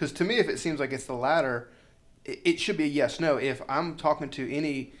 Because to me, if it seems like it's the latter, it should be a yes, no. If I'm talking to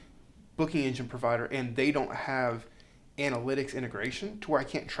any booking engine provider and they don't have analytics integration to where I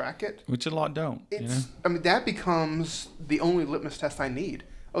can't track it, which a lot don't. That becomes the only litmus test I need.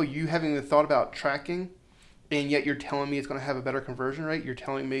 Oh, you haven't even thought about tracking, and yet you're telling me it's going to have a better conversion rate. You're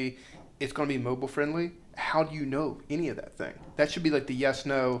telling me it's going to be mobile friendly. How do you know any of that thing? That should be like the yes,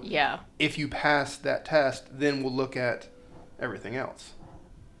 no. Yeah. If you pass that test, then we'll look at everything else.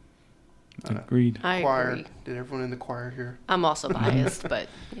 Agreed. I agree. Did everyone in the choir here? I'm also biased, but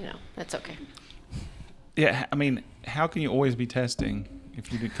that's okay. Yeah, how can you always be testing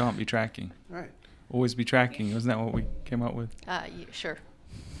if you can't be tracking? Right. Always be tracking. Wasn't that what we came up with? Yeah, sure.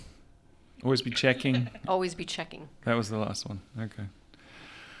 Always be checking. Always be checking. That was the last one. Okay.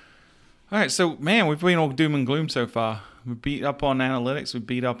 All right. So, man, we've been all doom and gloom so far. We beat up on analytics. We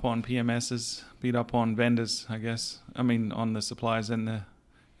beat up on PMSs. Beat up on vendors, I guess. I mean, on the suppliers and the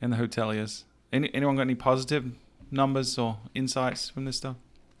hoteliers. Anyone got any positive numbers or insights from this stuff?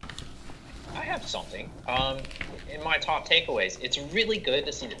 I have something. In my top takeaways, it's really good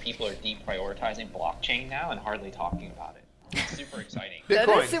to see that people are deprioritizing blockchain now and hardly talking about it. It's super exciting. Bitcoin,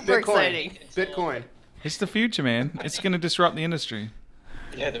 That is super exciting. Bitcoin. It's the future, man. It's going to disrupt the industry.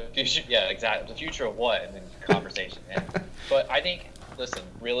 Yeah, the future. Yeah, exactly. The future of what? And then conversation. But I think, listen,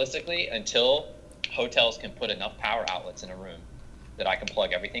 realistically, until hotels can put enough power outlets in a room that I can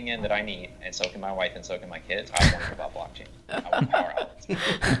plug everything in that I need, and so can my wife and so can my kids, I don't want to hear about blockchain. I want power outlets.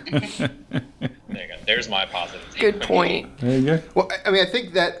 There you go. There's my positive take. Good point. There you go. Well, I mean, I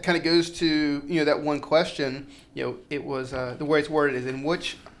think that kind of goes to, that one question, it was the way it's worded is, in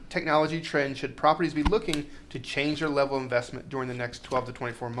which technology trend should properties be looking to change their level of investment during the next 12 to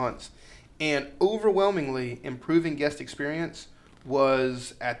 24 months? And overwhelmingly, improving guest experience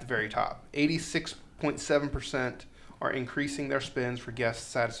was at the very top. 86.7% are increasing their spends for guest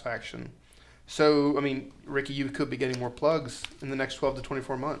satisfaction. So, I mean, Ricky, you could be getting more plugs in the next 12 to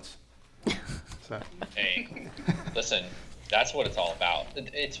 24 months. So. Hey, listen, that's what it's all about.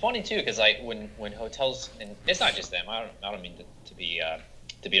 It's funny too, because like when hotels, and it's not just them. I don't mean to be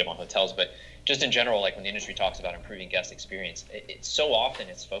to beat up on hotels, but just in general, like when the industry talks about improving guest experience, it's so often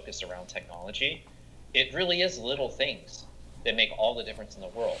it's focused around technology. It really is little things that make all the difference in the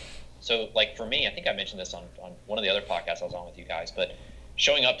world. So like for me, I think I mentioned this on one of the other podcasts I was on with you guys, but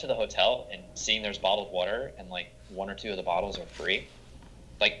showing up to the hotel and seeing there's bottled water and like one or two of the bottles are free.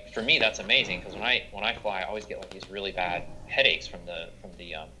 Like for me, that's amazing, because when I fly, I always get like these really bad headaches from the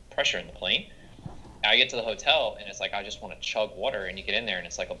pressure in the plane. I get to the hotel and it's like I just want to chug water, and you get in there and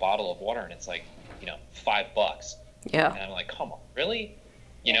it's like a bottle of water and it's like $5. Yeah. And I'm like, come on, really?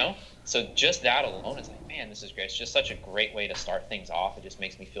 So just that alone is like, man, this is great. It's just such a great way to start things off. It just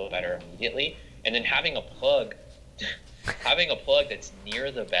makes me feel better immediately. And then having a plug that's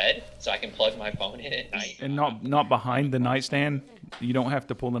near the bed so I can plug my phone in at night. And not behind the nightstand. You don't have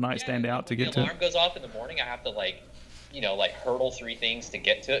to pull the nightstand out to get to it. it. The alarm goes off in the morning. I have to hurdle 3 things to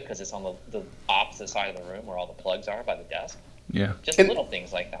get to it because it's on the opposite side of the room where all the plugs are by the desk. Yeah. Just little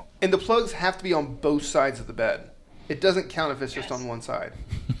things like that. And the plugs have to be on both sides of the bed. It doesn't count if it's just on one side.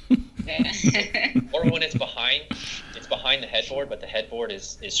 Or when it's behind the headboard, but the headboard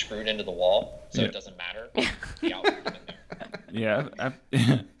is screwed into the wall, so it doesn't matter. The outlet's in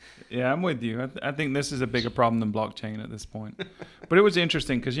there. Yeah, I'm with you. I think this is a bigger problem than blockchain at this point. But it was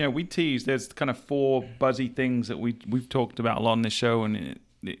interesting because, we teased there's kind of 4 buzzy things that we've talked about a lot on this show, and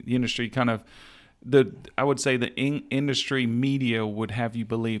the industry kind of, I would say the industry media would have you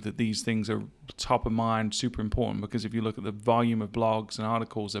believe that these things are top of mind, super important, because if you look at the volume of blogs and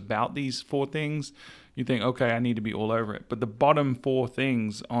articles about these 4 things, you think, okay, I need to be all over it. But the bottom 4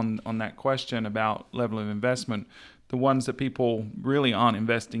 things on that question about level of investment, the ones that people really aren't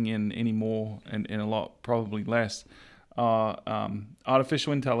investing in anymore, and a lot probably less, are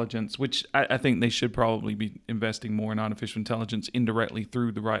artificial intelligence, which I think they should probably be investing more in artificial intelligence indirectly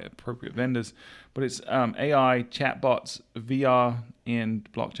through the right appropriate vendors. But it's AI, chatbots, VR, and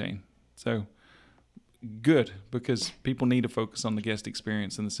blockchain. So good, because people need to focus on the guest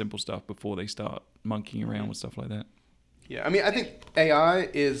experience and the simple stuff before they start monkeying around with stuff like that. Yeah, I mean, I think AI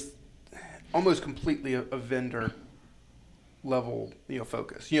is almost completely a vendor level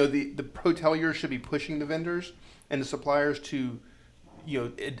focus. The hoteliers should be pushing the vendors and the suppliers to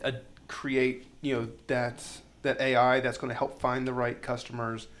create that AI that's going to help find the right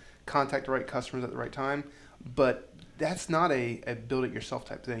customers, contact the right customers at the right time. But that's not a build it yourself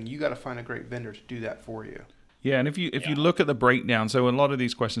type thing. You got to find a great vendor to do that for you. Yeah, and if you look at the breakdown, so a lot of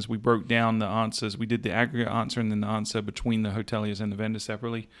these questions we broke down the answers. We did the aggregate answer and then the answer between the hoteliers and the vendors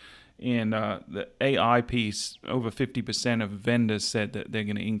separately. And the AI piece, over 50% of vendors said that they're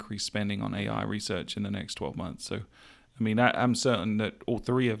going to increase spending on AI research in the next 12 months. So, I mean, I'm certain that all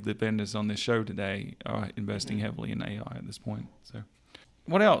 3 of the vendors on this show today are investing heavily in AI at this point. So,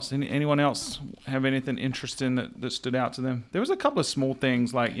 what else? Anyone else have anything interesting that stood out to them? There was a couple of small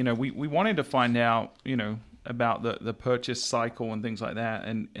things like, we wanted to find out, about the purchase cycle and things like that.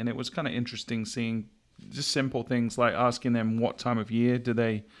 And it was kind of interesting seeing just simple things like asking them what time of year do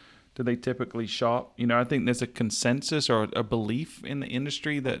they typically shop. I think there's a consensus or a belief in the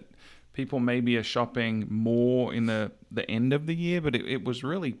industry that people maybe are shopping more in the end of the year, but it was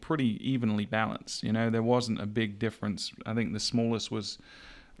really pretty evenly balanced. There wasn't a big difference. I think the smallest was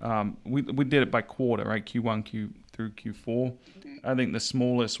We did it by quarter, right? Q1, Q through Q4. I think the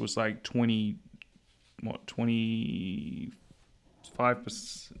smallest was like 25%.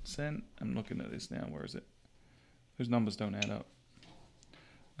 I'm looking at this now. Where is it? Those numbers don't add up.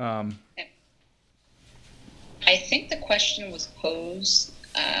 I think the question was posed.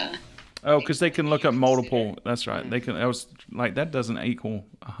 Because they can look up multiple. That's right. They can. I was like, that doesn't equal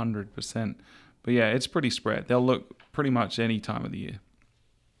 100%. But yeah, it's pretty spread. They'll look pretty much any time of the year.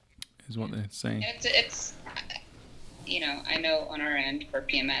 Is what they're saying. It's I know on our end for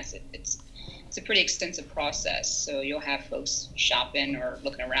PMS, it's a pretty extensive process. So you'll have folks shopping or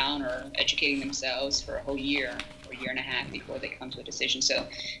looking around or educating themselves for a whole year or year and a half before they come to a decision. So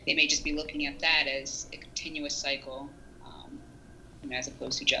they may just be looking at that as a continuous cycle, as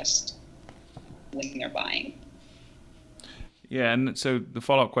opposed to just when they're buying. Yeah, and so the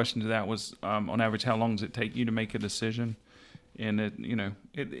follow-up question to that was, on average, how long does it take you to make a decision? And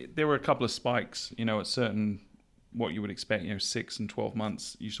there were a couple of spikes, at certain what you would expect, 6 and 12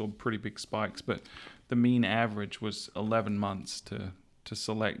 months. You saw pretty big spikes, but the mean average was 11 months to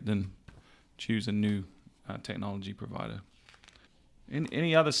select and choose a new technology provider.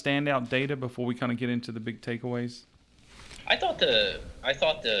 Any other standout data before we kind of get into the big takeaways? I thought the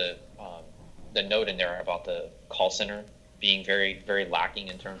note in there about the call center being very, very lacking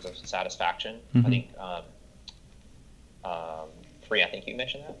in terms of satisfaction. Mm-hmm. I think Free, I think you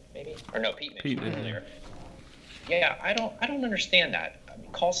mentioned that maybe, or no, Pete mentioned it earlier. Yeah, I don't understand that. I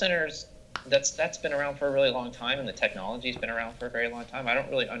mean, call centers, that's been around for a really long time, and the technology's been around for a very long time. I don't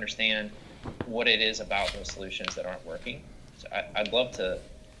really understand what it is about those solutions that aren't working. So I'd love to,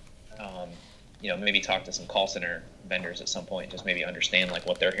 maybe talk to some call center vendors at some point, just maybe understand like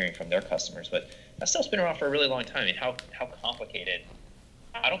what they're hearing from their customers. But that stuff's been around for a really long time. I mean, how complicated?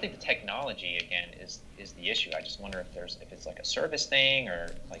 I don't think the technology again is the issue. I just wonder if it's like a service thing or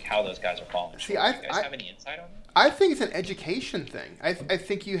like how those guys are falling short. Do you guys have any insight on that? I think it's an education thing. I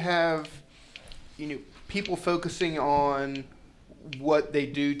think you have, people focusing on what they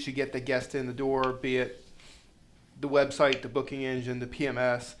do to get the guest in the door, be it the website, the booking engine, the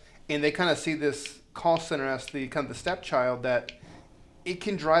PMS, and they kind of see this call center as the kind of the stepchild that it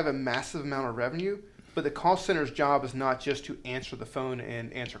can drive a massive amount of revenue, but the call center's job is not just to answer the phone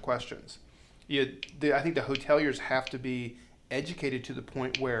and answer questions. I think the hoteliers have to be educated to the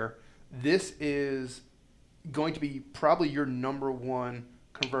point where this is going to be probably your number one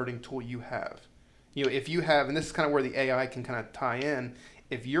converting tool you have. If you have, and this is kind of where the AI can kind of tie in,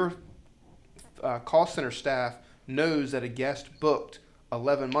 if your call center staff knows that a guest booked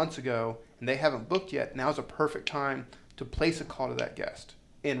 11 months ago and they haven't booked yet, now's a perfect time to place a call to that guest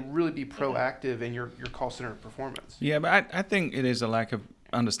and really be proactive in your call center performance. Yeah, but I think it is a lack of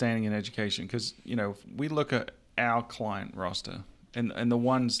understanding and education because, we look at our client roster and the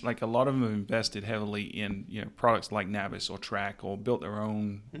ones, like a lot of them have invested heavily in, products like Navis or Track or built their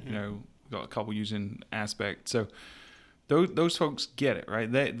own, got a couple using Aspect. So those folks get it,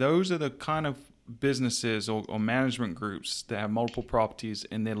 right? Those are the kind of businesses or management groups that have multiple properties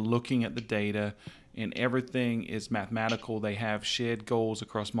and they're looking at the data and everything is mathematical. They have shared goals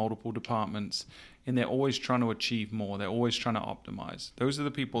across multiple departments and they're always trying to achieve more. They're always trying to optimize. Those are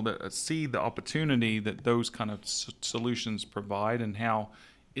the people that see the opportunity that those kind of solutions provide and how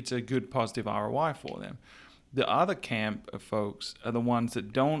it's a good positive ROI for them. The other camp of folks are the ones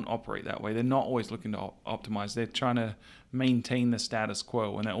that don't operate that way. They're not always looking to optimize. They're trying to maintain the status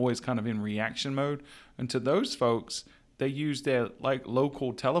quo, and they're always kind of in reaction mode. And to those folks, they use their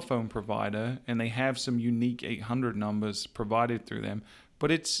local telephone provider, and they have some unique 800 numbers provided through them. But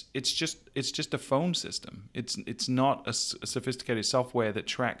it's just a phone system. It's not a sophisticated software that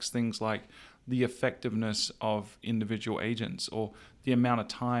tracks things like the effectiveness of individual agents or the amount of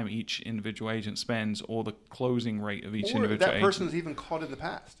time each individual agent spends or the closing rate of each individual agent. Or that person's even called in the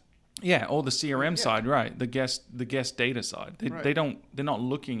past. Yeah, or the CRM side, right? The guest data side. Right. They're not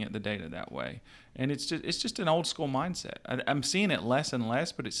looking at the data that way. And it's just an old school mindset. I'm seeing it less and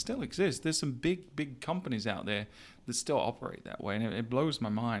less, but it still exists. There's some big companies out there that still operate that way, and it blows my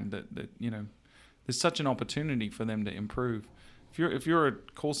mind that there's such an opportunity for them to improve. If you're a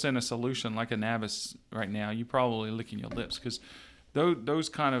call center solution like a Navis right now, you're probably licking your lips because those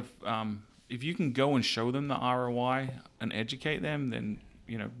kind of if you can go and show them the ROI and educate them, then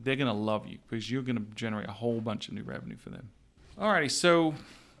they're gonna love you because you're gonna generate a whole bunch of new revenue for them. Alrighty, so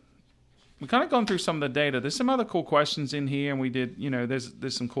we've kind of gone through some of the data. There's some other cool questions in here, and we did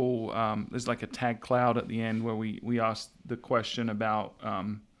there's some cool there's like a tag cloud at the end where we asked the question about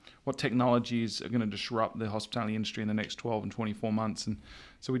what technologies are going to disrupt the hospitality industry in the next 12 and 24 months. And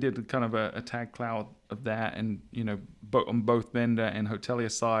so we did kind of a tag cloud of that. And, on both vendor and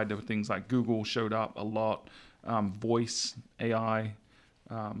hotelier side, there were things like Google showed up a lot, voice, AI,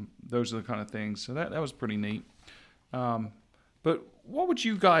 those are the kind of things. So that was pretty neat. But what would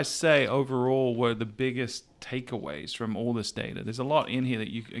you guys say overall were the biggest takeaways from all this data? There's a lot in here that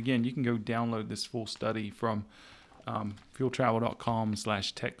you can go download this full study from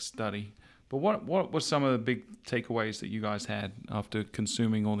fueltravel.com/tech study. But what were some of the big takeaways that you guys had after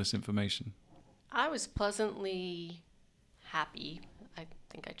consuming all this information? I was pleasantly happy. I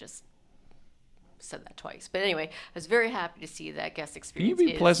think I just said that twice. But anyway, I was very happy to see that guest Can experience. you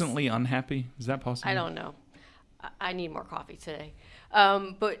be pleasantly unhappy? Is that possible? I don't know. I need more coffee today.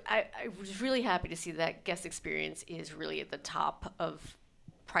 But I was really happy to see that guest experience is really at the top of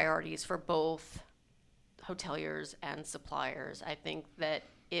priorities for both hoteliers and suppliers. I think that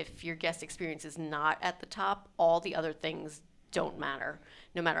if your guest experience is not at the top, all the other things don't matter.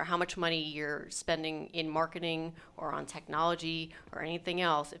 No matter how much money you're spending in marketing or on technology or anything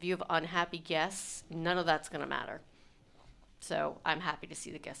else, if you have unhappy guests, none of that's going to matter. So I'm happy to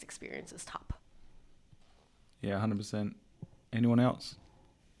see the guest experience is top. Yeah, 100%. Anyone else?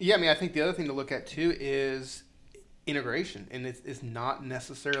 Yeah, I mean, I think the other thing to look at too is integration, and it's not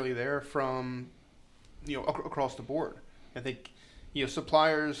necessarily there from, across the board. I think,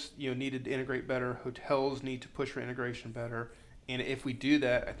 suppliers, needed to integrate better. Hotels need to push for integration better, and if we do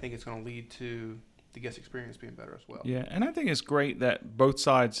that, I think it's going to lead to the guest experience being better as well. Yeah, and I think it's great that both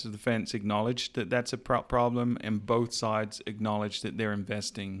sides of the fence acknowledge that that's a problem, and both sides acknowledge that they're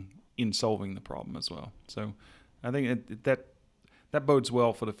investing in solving the problem as well. So I think that bodes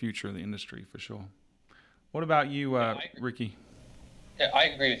well for the future of the industry for sure. What about you, Ricky? Yeah, I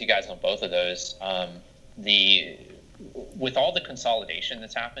agree with you guys on both of those. With all the consolidation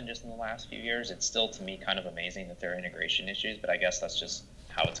that's happened just in the last few years, it's still to me kind of amazing that there are integration issues, but I guess that's just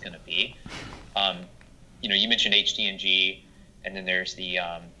how it's going to be. You mentioned HTNG, and then there's the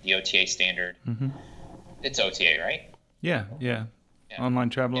OTA standard. Mm-hmm. It's OTA, right? Yeah. Online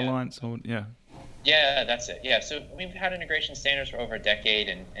Travel Alliance. Yeah, that's it. Yeah, so we've had integration standards for over a decade,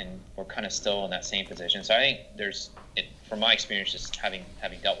 and we're kind of still in that same position. So I think from my experience, just having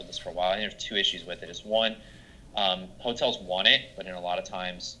dealt with this for a while, I think there's two issues with it. Is one, hotels want it, but in a lot of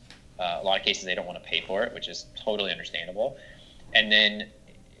cases they don't want to pay for it, which is totally understandable. And then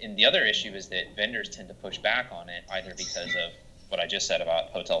in the other issue is that vendors tend to push back on it, either because of what I just said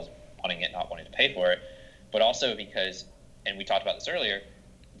about hotels wanting it, not wanting to pay for it, but also because, and we talked about this earlier,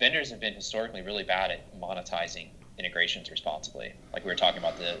 vendors have been historically really bad at monetizing integrations responsibly. Like we were talking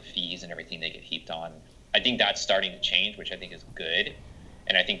about the fees and everything they get heaped on. I think that's starting to change, which I think is good.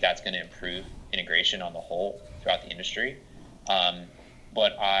 And I think that's going to improve integration on the whole throughout the industry.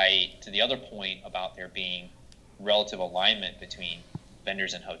 But to the other point about there being relative alignment between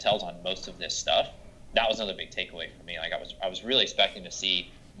vendors and hotels on most of this stuff, that was another big takeaway for me. Like I was really expecting to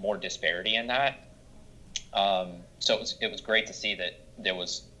see more disparity in that. So it was great to see that there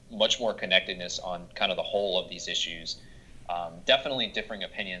was much more connectedness on kind of the whole of these issues. Definitely differing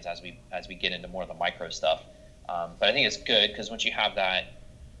opinions as we get into more of the micro stuff. But I think it's good because once you have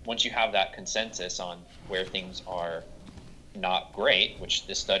that consensus on where things are not great, which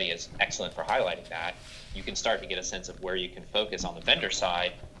this study is excellent for highlighting that, you can start to get a sense of where you can focus on the vendor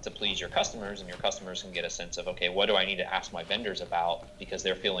side to please your customers, and your customers can get a sense of, okay, what do I need to ask my vendors about because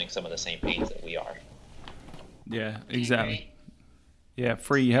they're feeling some of the same pains that we are. Yeah, exactly. Yeah,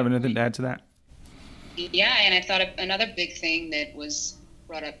 Free, you have anything to add to that? Yeah, and I thought another big thing that was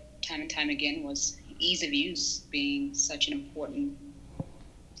brought up time and time again was ease of use being such an important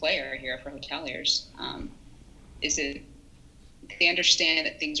player here for hoteliers. Is it they understand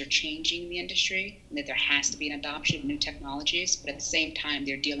that things are changing in the industry and that there has to be an adoption of new technologies, but at the same time,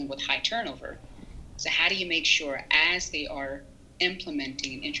 they're dealing with high turnover. So how do you make sure as they are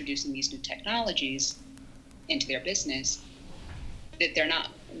implementing and introducing these new technologies into their business, that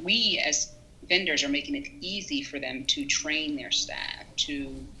we as vendors are making it easy for them to train their staff,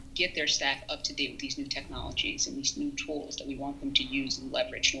 to get their staff up to date with these new technologies and these new tools that we want them to use and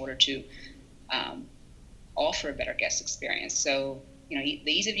leverage in order to offer a better guest experience. So, the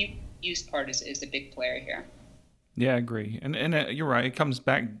ease of use part is a big player here. Yeah, I agree. And you're right. It comes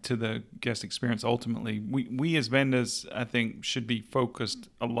back to the guest experience. Ultimately, we as vendors, I think, should be focused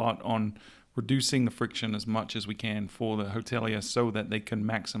a lot on reducing the friction as much as we can for the hotelier so that they can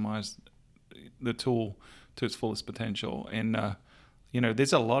maximize the tool to its fullest potential. And,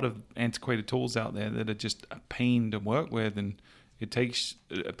 there's a lot of antiquated tools out there that are just a pain to work with. And it takes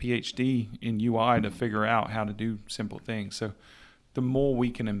a PhD in UI to figure out how to do simple things. So the more we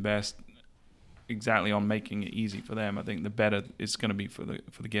can invest exactly on making it easy for them, I think the better it's going to be for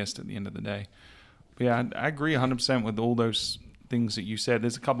the guest at the end of the day. But yeah, I agree 100% with all those things that you said.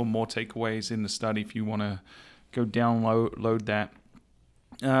 There's a couple more takeaways in the study if you want to go download that.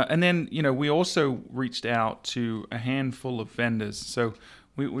 And then, we also reached out to a handful of vendors. So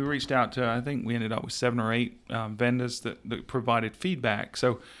we reached out to, I think we ended up with 7 or 8 vendors that provided feedback.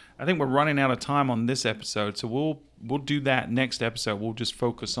 So I think we're running out of time on this episode. So we'll do that next episode. We'll just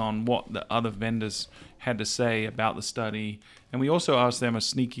focus on what the other vendors had to say about the study. And we also asked them a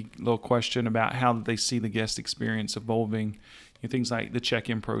sneaky little question about how they see the guest experience evolving. Things like the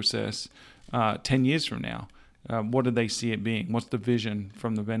check-in process 10 years from now. What do they see it being? What's the vision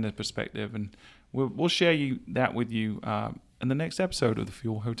from the vendor perspective? And we'll share that with you in the next episode of the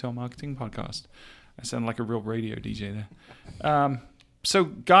Fuel Hotel Marketing Podcast. I sound like a real radio DJ there. So,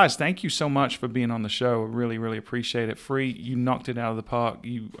 guys, thank you so much for being on the show. I really, really appreciate it. Free, you knocked it out of the park.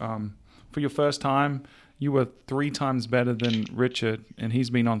 You, for your first time, you were 3 times better than Richard, and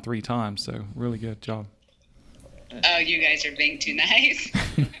he's been on 3 times. So, really good job. Oh, you guys are being too nice.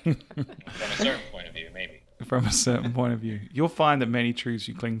 From a certain point of view, maybe. From a certain point of view. You'll find that many truths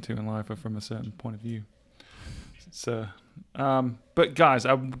you cling to in life are from a certain point of view. So, but guys,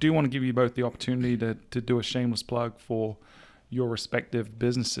 I do want to give you both the opportunity to do a shameless plug for your respective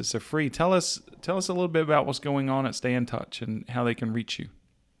businesses. So, Free, tell us a little bit about what's going on at Stay in Touch and how they can reach you.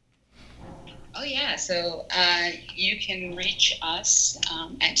 Oh, yeah. So you can reach us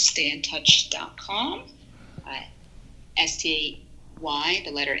at stayintouch.com. STAY,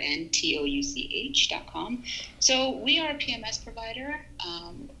 the letter N, TOUCH.com. So we are a PMS provider,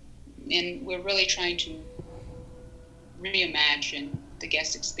 and we're really trying to reimagine the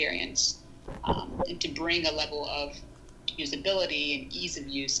guest experience and to bring a level of usability and ease of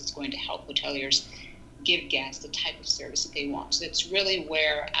use that's going to help hoteliers give guests the type of service that they want. So it's really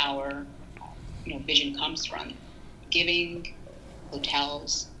where our vision comes from, giving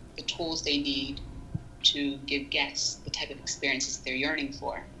hotels the tools they need to give guests the type of experiences they're yearning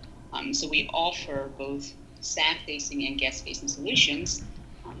for. So we offer both staff-facing and guest-facing solutions.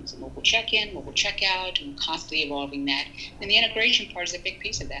 So mobile check-in, mobile checkout, and constantly evolving that. And the integration part is a big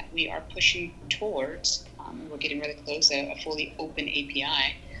piece of that. We are pushing towards, we're getting really close, a fully open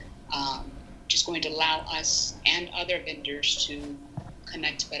API, just going to allow us and other vendors to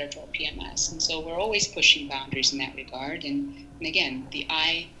connect better to our PMS. And so we're always pushing boundaries in that regard. And again, the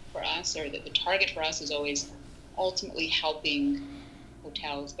eye for us, or the target for us, is always ultimately helping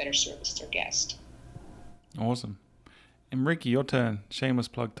hotels better service their guests. Awesome. And Ricky, your turn. Shameless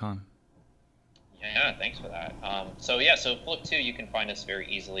plug time. Yeah, thanks for that. So Flip 2, you can find us very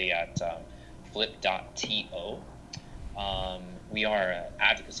easily at flip.to. We are an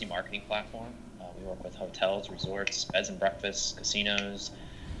advocacy marketing platform. We work with hotels, resorts, beds and breakfasts, casinos,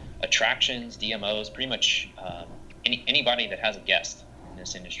 attractions, DMOs, pretty much anybody that has a guest in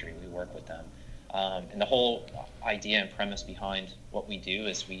this industry, we work with them. And the whole idea and premise behind what we do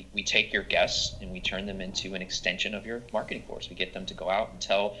is we take your guests and we turn them into an extension of your marketing force. We get them to go out and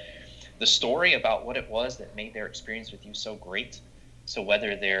tell the story about what it was that made their experience with you so great. So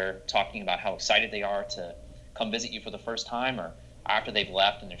whether they're talking about how excited they are to come visit you for the first time, or after they've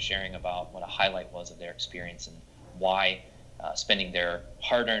left and they're sharing about what a highlight was of their experience and why spending their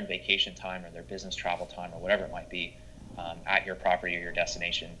hard-earned vacation time or their business travel time or whatever it might be at your property or your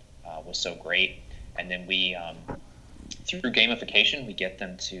destination was so great. And then we, through gamification, we get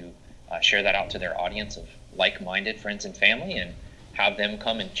them to share that out to their audience of like-minded friends and family and have them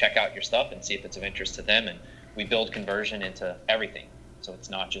come and check out your stuff and see if it's of interest to them. And we build conversion into everything. So it's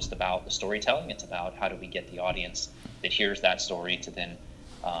not just about the storytelling, it's about how do we get the audience that hears that story to then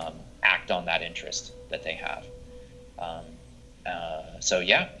act on that interest that they have.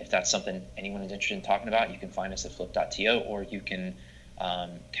 If that's something anyone is interested in talking about, you can find us at flip.to, or you can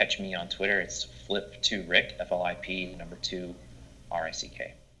catch me on Twitter. It's flip2rick, FLIP, number 2,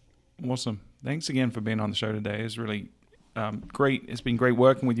 RICK. Awesome. Thanks again for being on the show today. It's really great. It's been great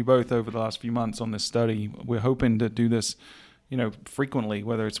working with you both over the last few months on this study. We're hoping to do this, frequently,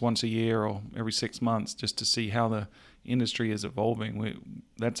 whether it's once a year or every 6 months, just to see how the industry is evolving.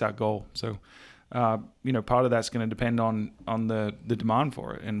 That's our goal. So, part of that's going to depend on the demand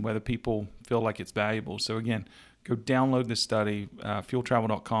for it and whether people feel like it's valuable. So again, go download this study,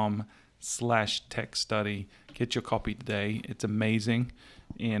 fueltravel.com/tech study. Get your copy today. It's amazing,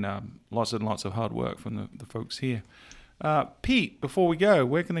 and lots and lots of hard work from the folks here. Pete, before we go,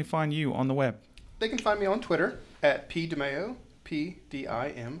 where can they find you on the web? They can find me on Twitter at PDimaio,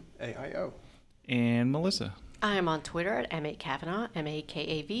 PDIMAIO. And Melissa? I am on Twitter at M8Kavanaugh,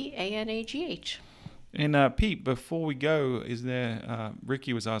 MAKAVANAGH. And Pete, before we go, is there?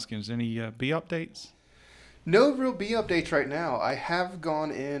 Ricky was asking, is there any bee updates? No real bee updates right now. I have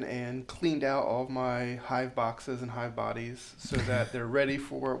gone in and cleaned out all of my hive boxes and hive bodies so that they're ready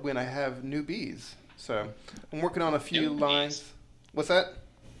for when I have new bees. So I'm working on a few New lines. bees? What's that?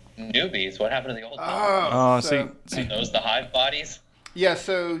 Newbies. What happened to the old bees? Oh, so, see, Are those the hive bodies? yeah.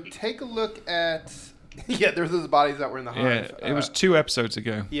 So take a look at there's those bodies that were in the yeah, hive. it was 2 episodes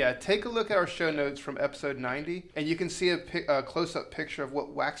ago. Yeah, take a look at our show notes from episode 90, and you can see a close-up picture of what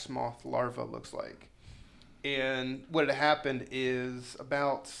wax moth larva looks like. And what had happened is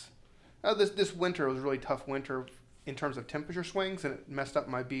about this winter was a really tough winter in terms of temperature swings, and it messed up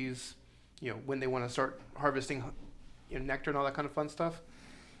my bees. When they want to start harvesting, nectar and all that kind of fun stuff.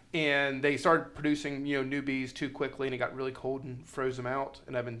 And they started producing new bees too quickly, and it got really cold and froze them out.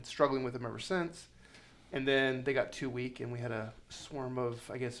 And I've been struggling with them ever since. And then they got too weak, and we had a swarm of,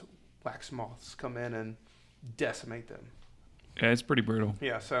 I guess, wax moths come in and decimate them. Yeah, it's pretty brutal.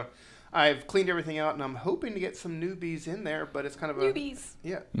 Yeah, so I've cleaned everything out, and I'm hoping to get some newbies in there, but it's kind of Newbies.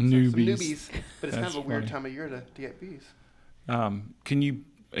 Yeah, Newbies. some newbies. But it's kind That's of a weird funny. time of year to get bees.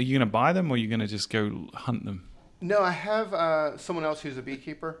 Are you going to buy them, or are you going to just go hunt them? No, I have someone else who's a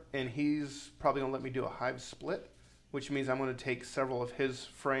beekeeper, and he's probably going to let me do a hive split, which means I'm going to take several of his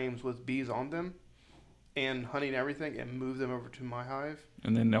frames with bees on them and honey and everything and move them over to my hive.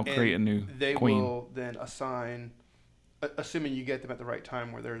 And then they'll create a new They queen. will then assign, assuming you get them at the right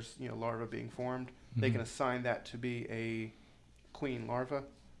time where there's larvae being formed, they can assign that to be a queen larva,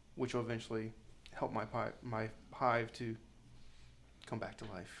 which will eventually help my hive to come back to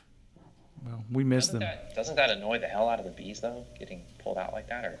life. Well, we miss them. Doesn't that annoy the hell out of the bees though, getting pulled out like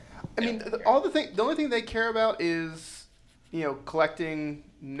that? Or I mean, the only thing they care about is collecting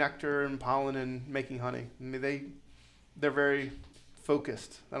nectar and pollen and making honey. I mean, they're very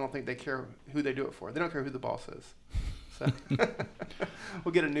focused. I don't think they care who they do it for. They don't care who the boss is. So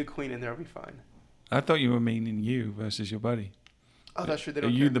we'll get a new queen in there. It'll be fine. I thought you were meaning you versus your buddy. Oh, that's true. They Are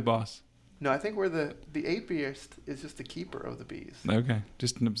don't you care. the boss? No, I think we're the apiarist is just the keeper of the bees. Okay,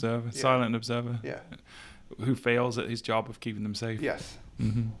 just an observer, Yeah. silent observer, Yeah. who fails at his job of keeping them safe. Yes,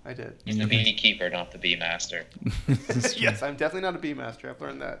 Mm-hmm. I did. he's the beekeeper, not the bee master. Yes, I'm definitely not a bee master. I've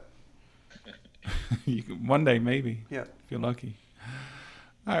learned that. One day, maybe. Yeah. If you're lucky.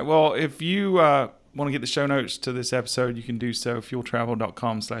 All right. Well, if you want to get the show notes to this episode, you can do so.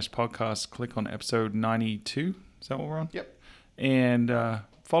 fueltravel.com/podcast. Click on episode 92. Is that what we're on? Yep. And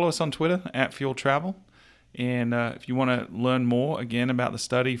follow us on Twitter @fueltravel. And if you want to learn more again about the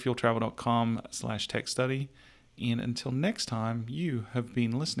study, fueltravel.com/tech study. And until next time, you have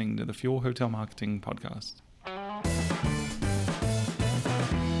been listening to the Fuel Hotel Marketing Podcast.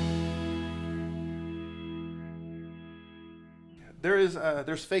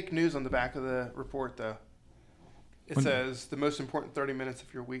 There's fake news on the back of the report though. It says the most important 30 minutes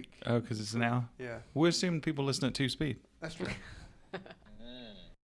of your week. Oh, because it's an hour? Yeah, We assume people listen at 2 speed. that's true.